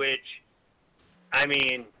bridge, which, I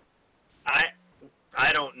mean, I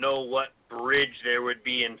don't know what bridge there would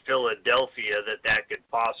be in Philadelphia that could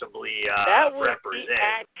possibly that was represent. The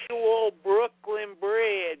actual Brooklyn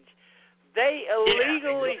Bridge. They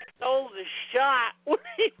illegally stole the shot when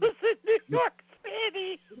he was in New York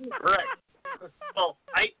City. Right. Well,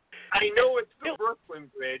 I know it's the Brooklyn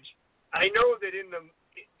Bridge. I know that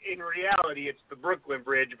in reality it's the Brooklyn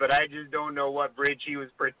Bridge, but I just don't know what bridge he was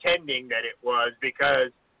pretending that it was,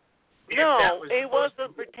 because no, it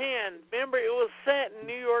wasn't pretend. Remember, it was set in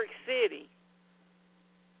New York City.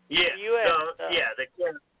 Yeah. US,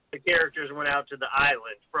 the characters went out to the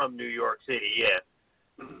island from New York City. Yeah.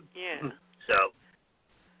 Yeah. So,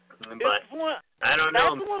 but I don't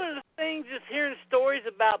know. That's one of the things, just hearing stories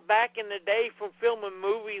about back in the day from filming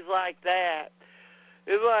movies like that.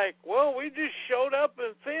 It's like, well, we just showed up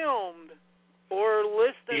and filmed. Or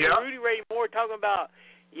listening to Rudy Ray Moore talking about,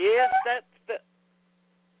 yes, that's the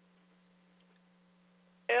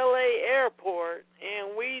L.A. airport,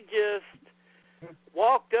 and we just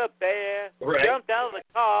walked up there, jumped out of the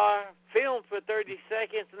car, filmed for 30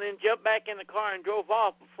 seconds, and then jumped back in the car and drove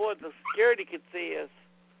off before the security could see us.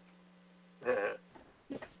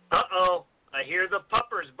 Uh-oh, I hear the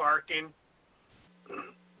puppers barking.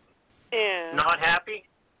 Yeah. Not happy?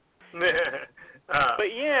 But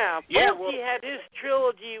yeah, Fulci had his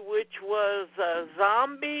trilogy, which was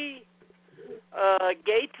Zombie,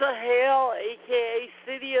 Gates of Hell, a.k.a.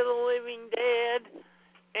 City of the Living Dead,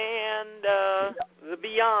 and The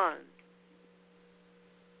Beyond.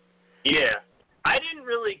 Yeah. I didn't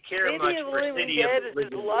really care much for City of the Living Dead. City of the Living Dead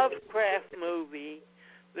is his Lovecraft movie.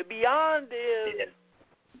 The Beyond is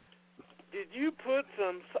did you put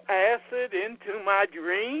some acid into my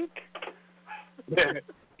drink?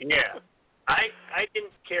 Yeah. I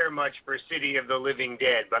didn't care much for City of the Living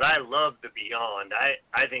Dead, but I love The Beyond.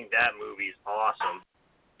 I think that movie's awesome.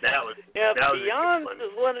 That was Beyond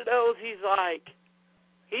is one of those. He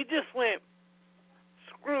just went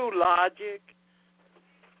screw logic.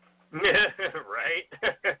 Right?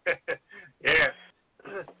 Yeah.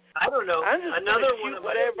 I don't know. I'm just Another gonna one shoot of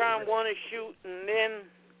whatever I want to shoot, and then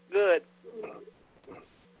good.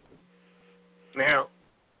 Now,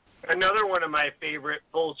 another one of my favorite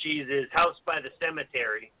Fulcis is House by the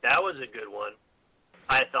Cemetery. That was a good one,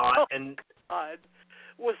 I thought. Oh, and God.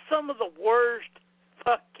 Was some of the worst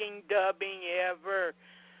fucking dubbing ever.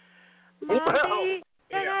 Mommy,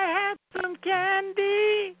 can I have some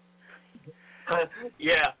candy?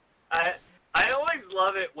 Yeah. I always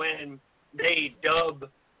love it when they dub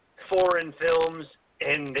foreign films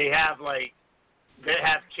and they have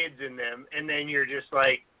kids in them, and then you're just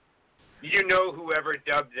like, whoever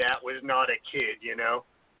dubbed that was not a kid, Yeah,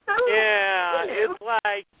 it's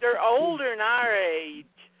like they're older than our age.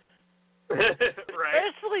 Right.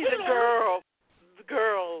 Especially the girls.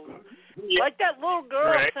 Yeah. Like that little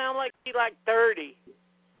girl sound like she's like 30.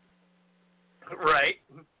 Right.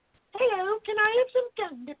 Hello, can I have some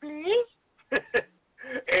candy, please?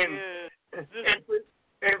 and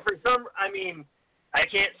for some, I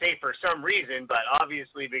can't say for some reason, but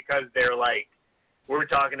obviously because they're we're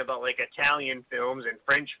talking about Italian films and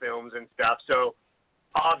French films and stuff, so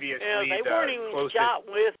obviously they weren't even shot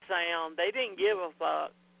with sound. They didn't give a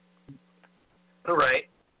fuck. Right.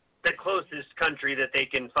 The closest country that they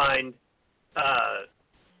can find,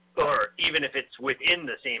 or even if it's within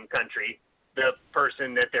the same country, the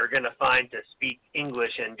person that they're going to find to speak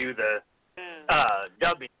English and do the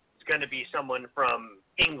dubbing is going to be someone from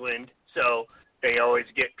England, so they always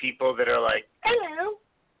get people that are like, hello.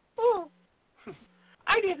 Oh,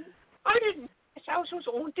 I didn't. This house was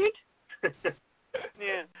haunted.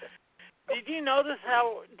 Yeah. Did you notice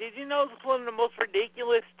one of the most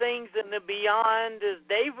ridiculous things in The Beyond is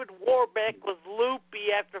David Warbeck was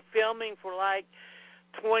loopy after filming for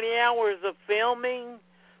 20 hours of filming,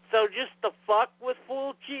 so just to fuck with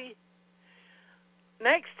Fulci.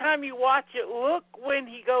 Next time you watch it, look when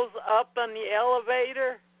he goes up on the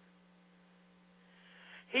elevator.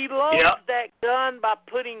 He loads that gun by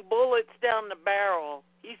putting bullets down the barrel.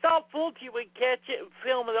 He thought Fulci would catch it and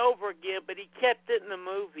film it over again, but he kept it in the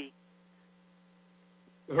movie.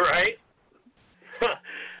 Right.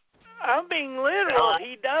 I'm being literal.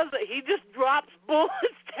 He does it. He just drops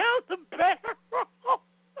bullets down the barrel.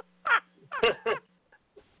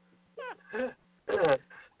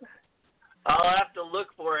 I'll have to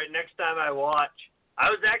look for it next time I watch. I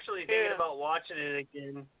was actually thinking about watching it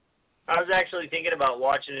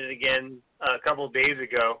again. A couple of days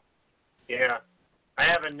ago. Yeah. I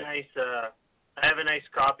have a nice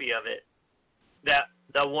copy of it.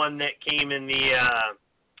 The one that came in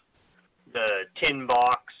the tin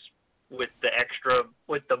box with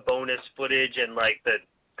the bonus footage and the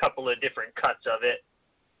couple of different cuts of it.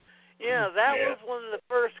 Yeah, that was one of the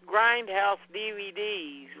first Grindhouse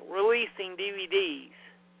DVDs, releasing DVDs.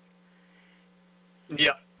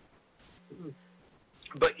 Yeah.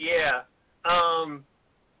 But yeah,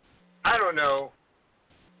 I don't know.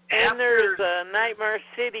 And there's Nightmare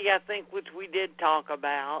City, I think, which we did talk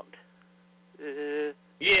about.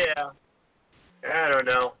 Yeah. I don't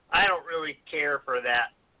know. I don't really care for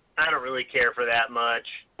that. Much.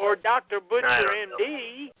 Or Dr. Butcher,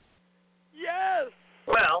 MD. Yes.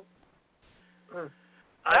 Well, that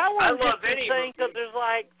one's I love just any insane because movie.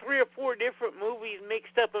 there's 3 or 4 different movies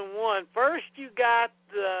mixed up in one. First, you got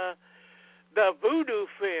the voodoo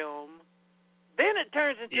film. Then it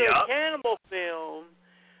turns into a cannibal film.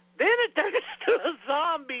 Then it turns into a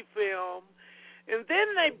zombie film. And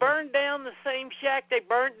then they burned down the same shack they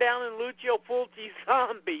burnt down in Lucio Fulci's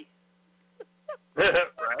Zombie.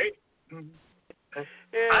 Right?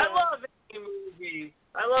 Yeah. I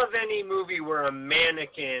love any movie where an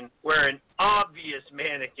obvious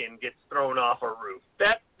mannequin gets thrown off a roof.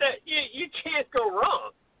 That you can't go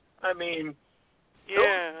wrong.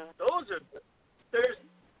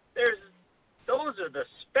 Those are the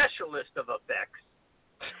specialist of effects.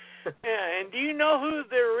 Yeah, and do you know who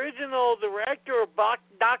the original director of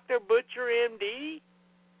Dr. Butcher, MD?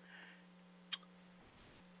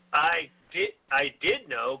 I did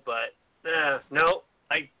know, but no.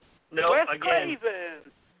 Wes again.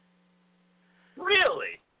 Craven.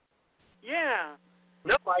 Really? Yeah.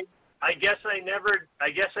 No, I guess I never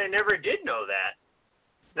did know that.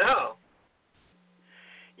 No.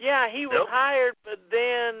 Yeah, he was hired, but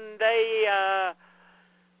then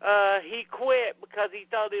he quit because he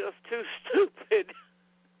thought it was too stupid.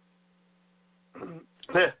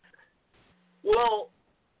 Well,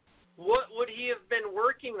 what would he have been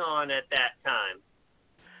working on at that time?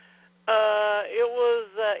 It was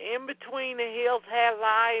In Between the Hills Have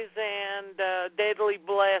Eyes and Deadly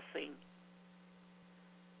Blessing.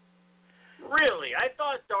 Really? I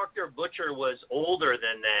thought Dr. Butcher was older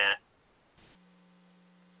than that.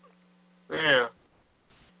 Yeah.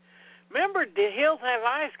 Remember, The Hills Have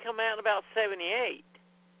Eyes come out in about 78.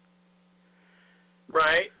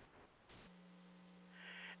 Right.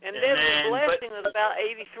 And Deadly Blessing was about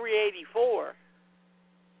 83, 84.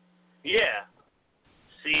 Yeah.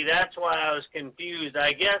 See, that's why I was confused.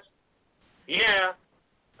 I guess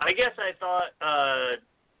I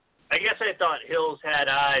thought Hills Had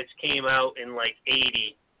Eyes came out in like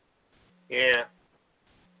 80. Yeah.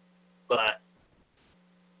 But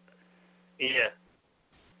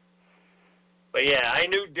yeah, I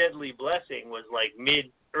knew Deadly Blessing was like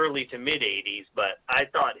early to mid 80s, but I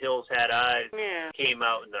thought Hills Had Eyes came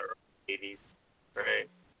out in the early 80s, right?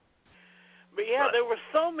 But there were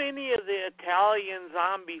so many of the Italian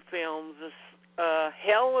zombie films.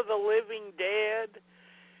 Hell of the Living Dead,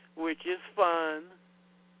 which is fun.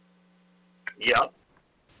 Yep.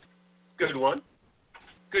 Good one.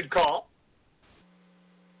 Good call.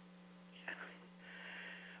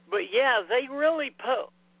 But they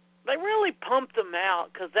really pumped them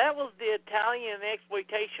out because that was the Italian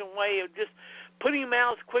exploitation way of just putting them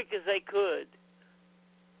out as quick as they could.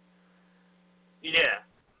 Yeah.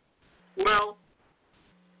 Well,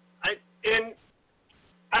 I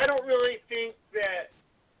don't really think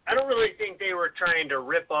they were trying to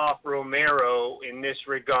rip off Romero in this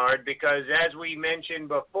regard because, as we mentioned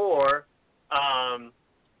before,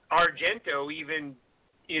 Argento even,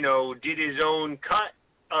 did his own cut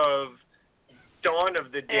of Dawn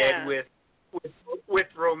of the Dead with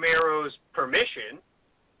Romero's permission.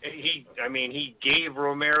 He gave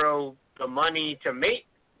Romero the money to make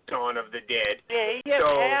Dawn of the Dead. Yeah, he gave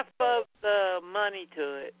half of the money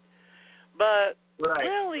to it. But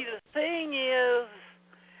really the thing is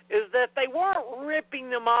that they weren't ripping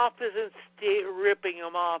them off as instead ripping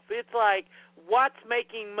them off. It's like, what's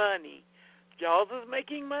making money? Jaws is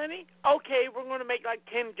making money? Okay, we're going to make like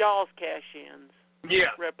 10 Jaws cash-ins.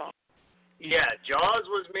 Yeah. Rip off. Yeah, Jaws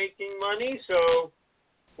was making money, so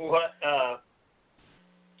what?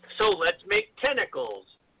 So let's make Tentacles.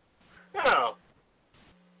 Oh.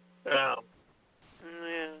 Yeah.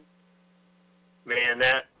 Man,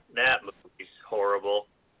 that movie's horrible.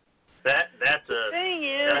 The thing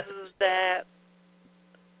is that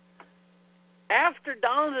after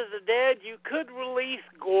Dawn of the Dead, you could release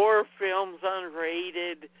gore films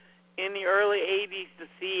unrated in the early 80s to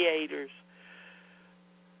theaters,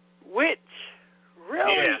 which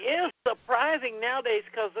really is surprising nowadays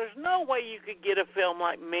because there's no way you could get a film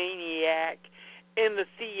like Maniac in the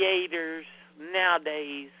theaters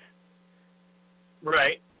nowadays.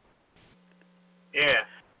 Right. Yeah.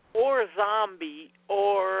 Or Zombie,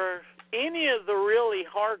 or any of the really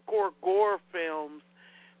hardcore gore films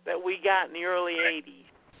that we got in the early 80s.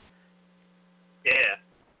 Yeah.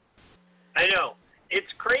 I know.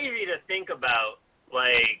 It's crazy to think about,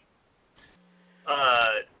 like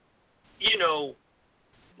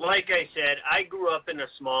I said, I grew up in a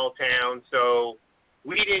small town, so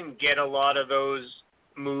we didn't get a lot of those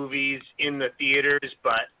movies in the theaters,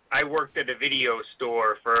 but I worked at a video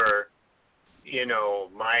store for,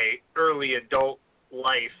 my early adult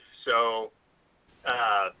life. So,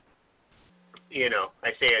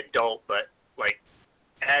 I say adult, but like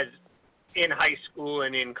as in high school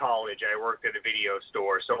and in college, I worked at a video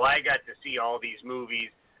store. So I got to see all these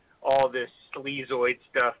movies, all this sleazoid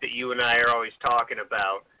stuff that you and I are always talking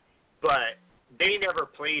about. But they never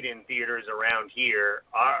played in theaters around here.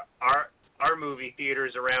 Our movie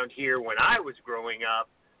theaters around here when I was growing up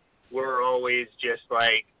were always just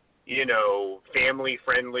like, family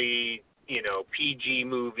friendly, PG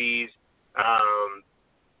movies.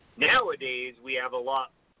 Nowadays we have a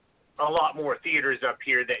lot more theaters up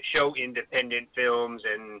here that show independent films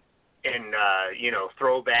and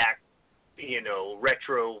throwback,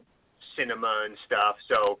 retro cinema and stuff.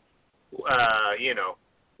 So,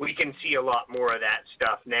 we can see a lot more of that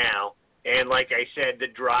stuff now. And like I said, the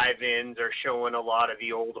drive-ins are showing a lot of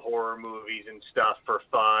the old horror movies and stuff for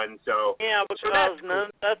fun. So because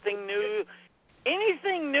nothing new,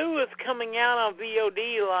 anything new is coming out on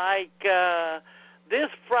VOD. Like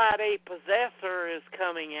this Friday, Possessor is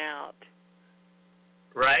coming out.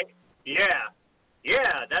 Right? Yeah.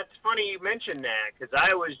 Yeah, that's funny you mentioned that because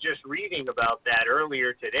I was just reading about that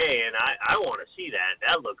earlier today, and I want to see that.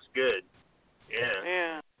 That looks good.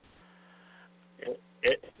 Yeah.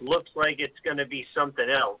 it looks like it's going to be something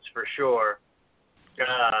else for sure.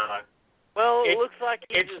 Well, it looks like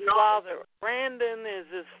he's it's his not, father. Brandon is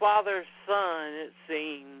his father's son, it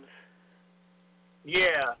seems.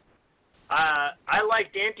 Yeah. I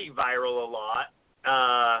liked Antiviral a lot.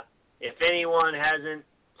 If anyone hasn't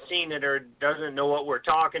seen it or doesn't know what we're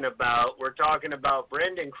talking about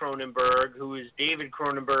Brendan Cronenberg, who is David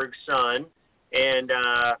Cronenberg's son, and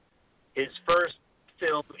his first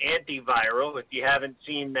film, Antiviral. If you haven't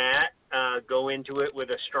seen that, go into it with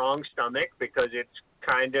a strong stomach because it's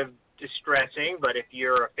kind of distressing, but if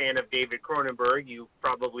you're a fan of David Cronenberg, you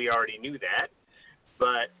probably already knew that.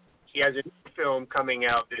 But he has a new film coming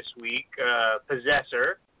out this week,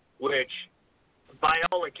 Possessor, which, by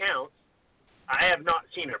all accounts, I have not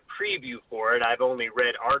seen a preview for it. I've only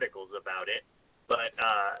read articles about it, but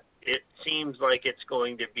it seems like it's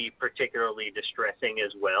going to be particularly distressing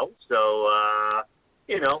as well. So,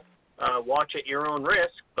 watch at your own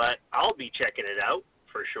risk, but I'll be checking it out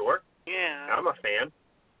for sure. Yeah. I'm a fan.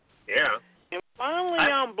 Yeah. And finally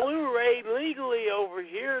on Blu-ray, legally over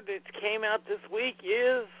here, that came out this week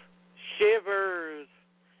is Shivers.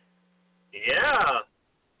 Yeah.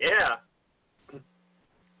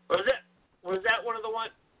 Was that one of the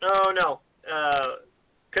ones? Oh, no.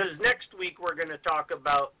 Because next week we're going to talk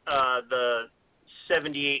about the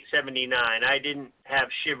 78, 79. I didn't have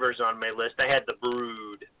Shivers on my list. I had The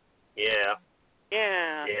Brood. Yeah.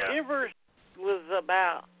 Shivers was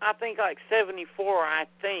about, I think, like 74, I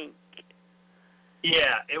think.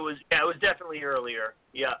 Yeah, it was definitely earlier.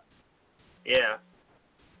 Yeah.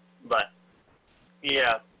 But,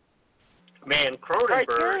 yeah. Man, Cronenberg.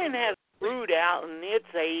 Criterion has Brood out, and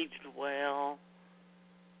it's aged well.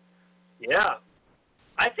 Yeah.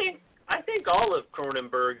 I think all of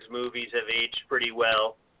Cronenberg's movies have aged pretty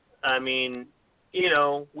well. I mean,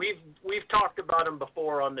 we've talked about them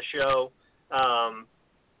before on the show,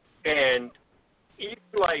 and even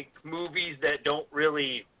like movies that don't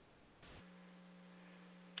really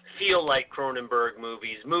feel like Cronenberg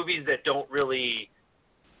movies that don't really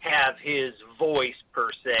have his voice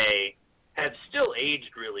per se, have still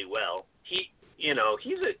aged really well. He's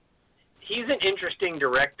an interesting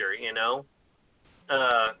director,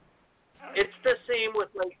 It's the same with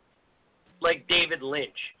like David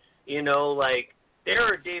Lynch, like there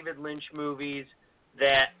are David Lynch movies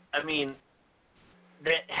that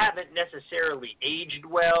haven't necessarily aged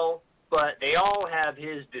well, but they all have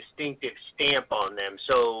his distinctive stamp on them.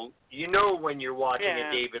 So when you're watching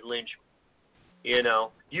a David Lynch,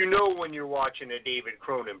 when you're watching a David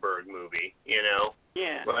Cronenberg movie,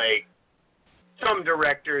 Yeah. Like some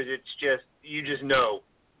directors, it's just you just know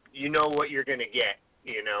what you're gonna get,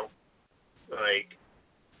 Like,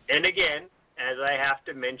 and again, as I have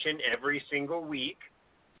to mention every single week,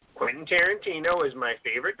 Quentin Tarantino is my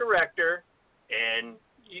favorite director, and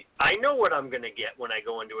I know what I'm going to get when I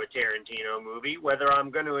go into a Tarantino movie. Whether I'm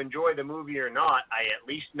going to enjoy the movie or not, I at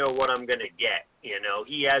least know what I'm going to get.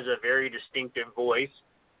 He has a very distinctive voice.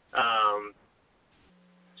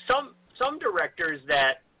 Some directors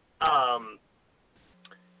that are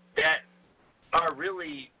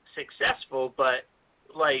really successful, but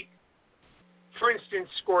like, for instance,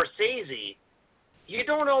 Scorsese, you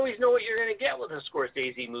don't always know what you're going to get with a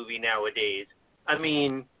Scorsese movie nowadays. I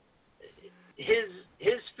mean, his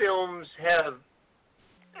films have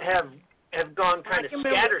gone kind of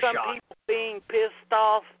scattershot. Some people being pissed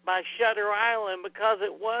off by Shutter Island because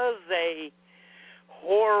it was a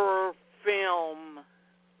horror film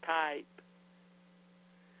type.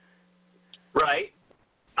 Right.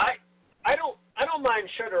 I don't mind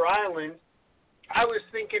Shutter Island. I was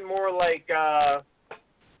thinking more like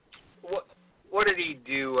what did he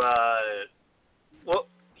do?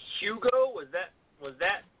 Hugo, was that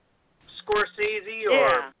Scorsese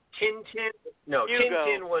or Tintin? No, Hugo.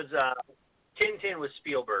 Tintin was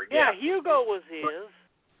Spielberg. Yeah, Hugo was his.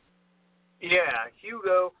 Yeah,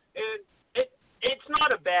 Hugo, and it's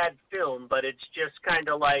not a bad film, but it's just kind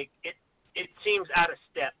of like it seems out of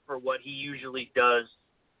step for what he usually does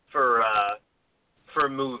for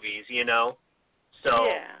movies, So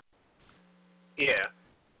yeah,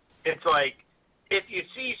 it's like if you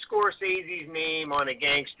see Scorsese's name on a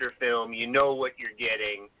gangster film, you know what you're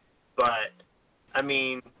getting. But I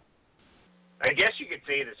mean, I guess you could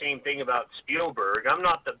say the same thing about Spielberg. I'm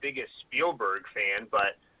not the biggest Spielberg fan,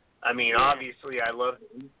 but I mean, obviously, I love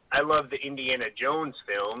the Indiana Jones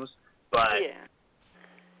films, but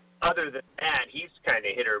other than that, he's kind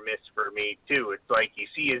of hit or miss for me too. It's like you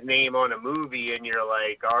see his name on a movie, and you're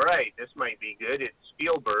like, all right, this might be good. It's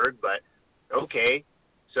Spielberg, but okay.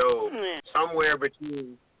 So somewhere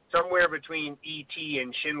between E.T.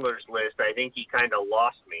 and Schindler's List, I think he kind of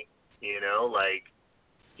lost me. Like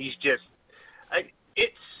He's just,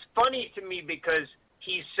 it's funny to me because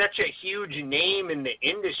he's such a huge name in the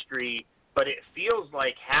industry, but it feels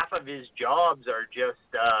like half of his jobs are just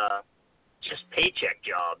paycheck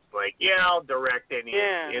jobs. Like, yeah, I'll direct any,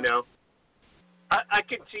 you know. I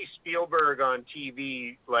can see Spielberg on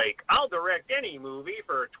TV, like, I'll direct any movie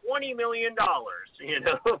for $20 million, you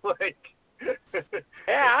know, like.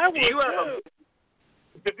 Yeah, I would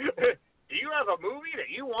do you have a movie that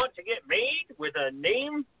you want to get made with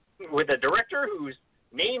a director whose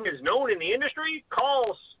name is known in the industry?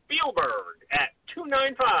 Call Spielberg at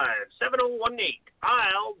 295-7018.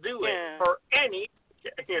 I'll do it for any,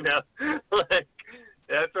 you know, like.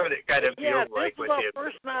 That's what it kind of feels like with him. Yeah, this is our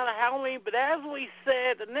first night of Halloween, but as we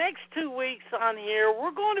said, the next 2 weeks on here,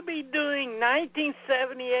 we're going to be doing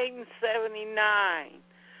 1978 and 79.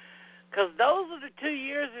 Because those are the 2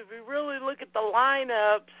 years, if we really look at the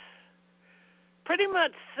lineups, pretty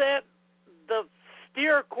much set the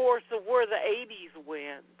steer course of where the 80s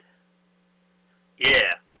went.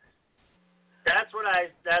 Yeah. That's what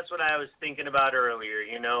I was thinking about earlier,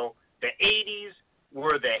 you know. The 80s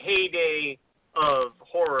were the heyday of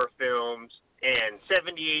horror films, and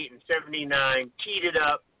 78 and 79 teed it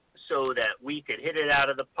up so that we could hit it out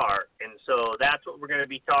of the park. And so that's what we're going to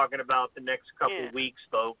be talking about the next couple weeks,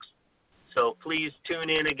 folks. So please tune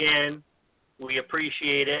in again. We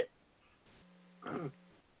appreciate it. And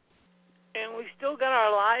we still got our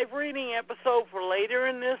live reading episode for later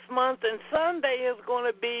in this month, and Sunday is going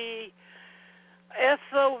to be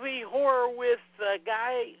SOV Horror with the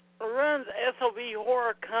guy who runs SOV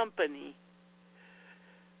Horror Company.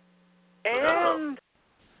 And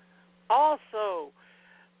also,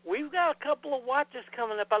 we've got a couple of watches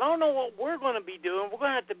coming up. I don't know what we're going to be doing. We're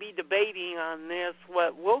going to have to be debating on this.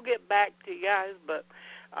 We'll get back to you guys, but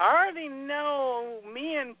I already know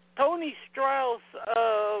me and Tony Strauss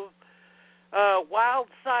of Wild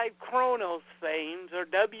Side Chronos fame, or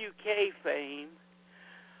WK fame,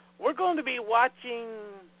 we're going to be watching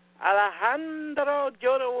Alejandro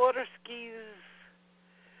Jodorowsky's.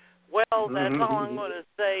 Well, that's all I'm going to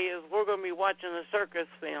say is we're going to be watching a circus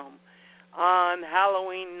film on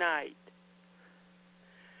Halloween night.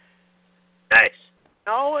 Nice.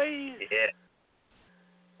 Always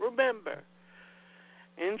remember,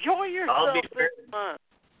 enjoy yourself this month,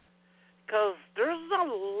 because there's a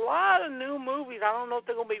lot of new movies. I don't know if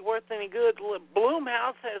they're going to be worth any good.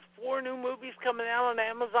 Blumhouse has 4 new movies coming out on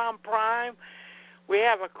Amazon Prime. We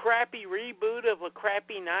have a crappy reboot of a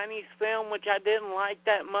crappy 90s film, which I didn't like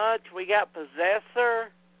that much. We got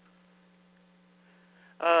Possessor.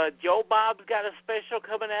 Joe Bob's got a special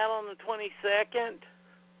coming out on the 22nd.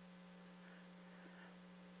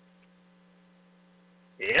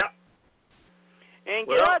 Yep. And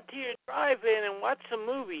get out to your drive-in and watch some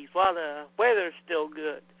movies while the weather's still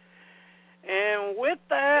good. And with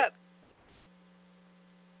that,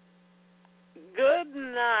 good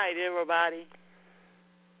night, everybody.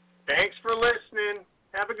 Thanks for listening.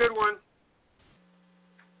 Have a good one.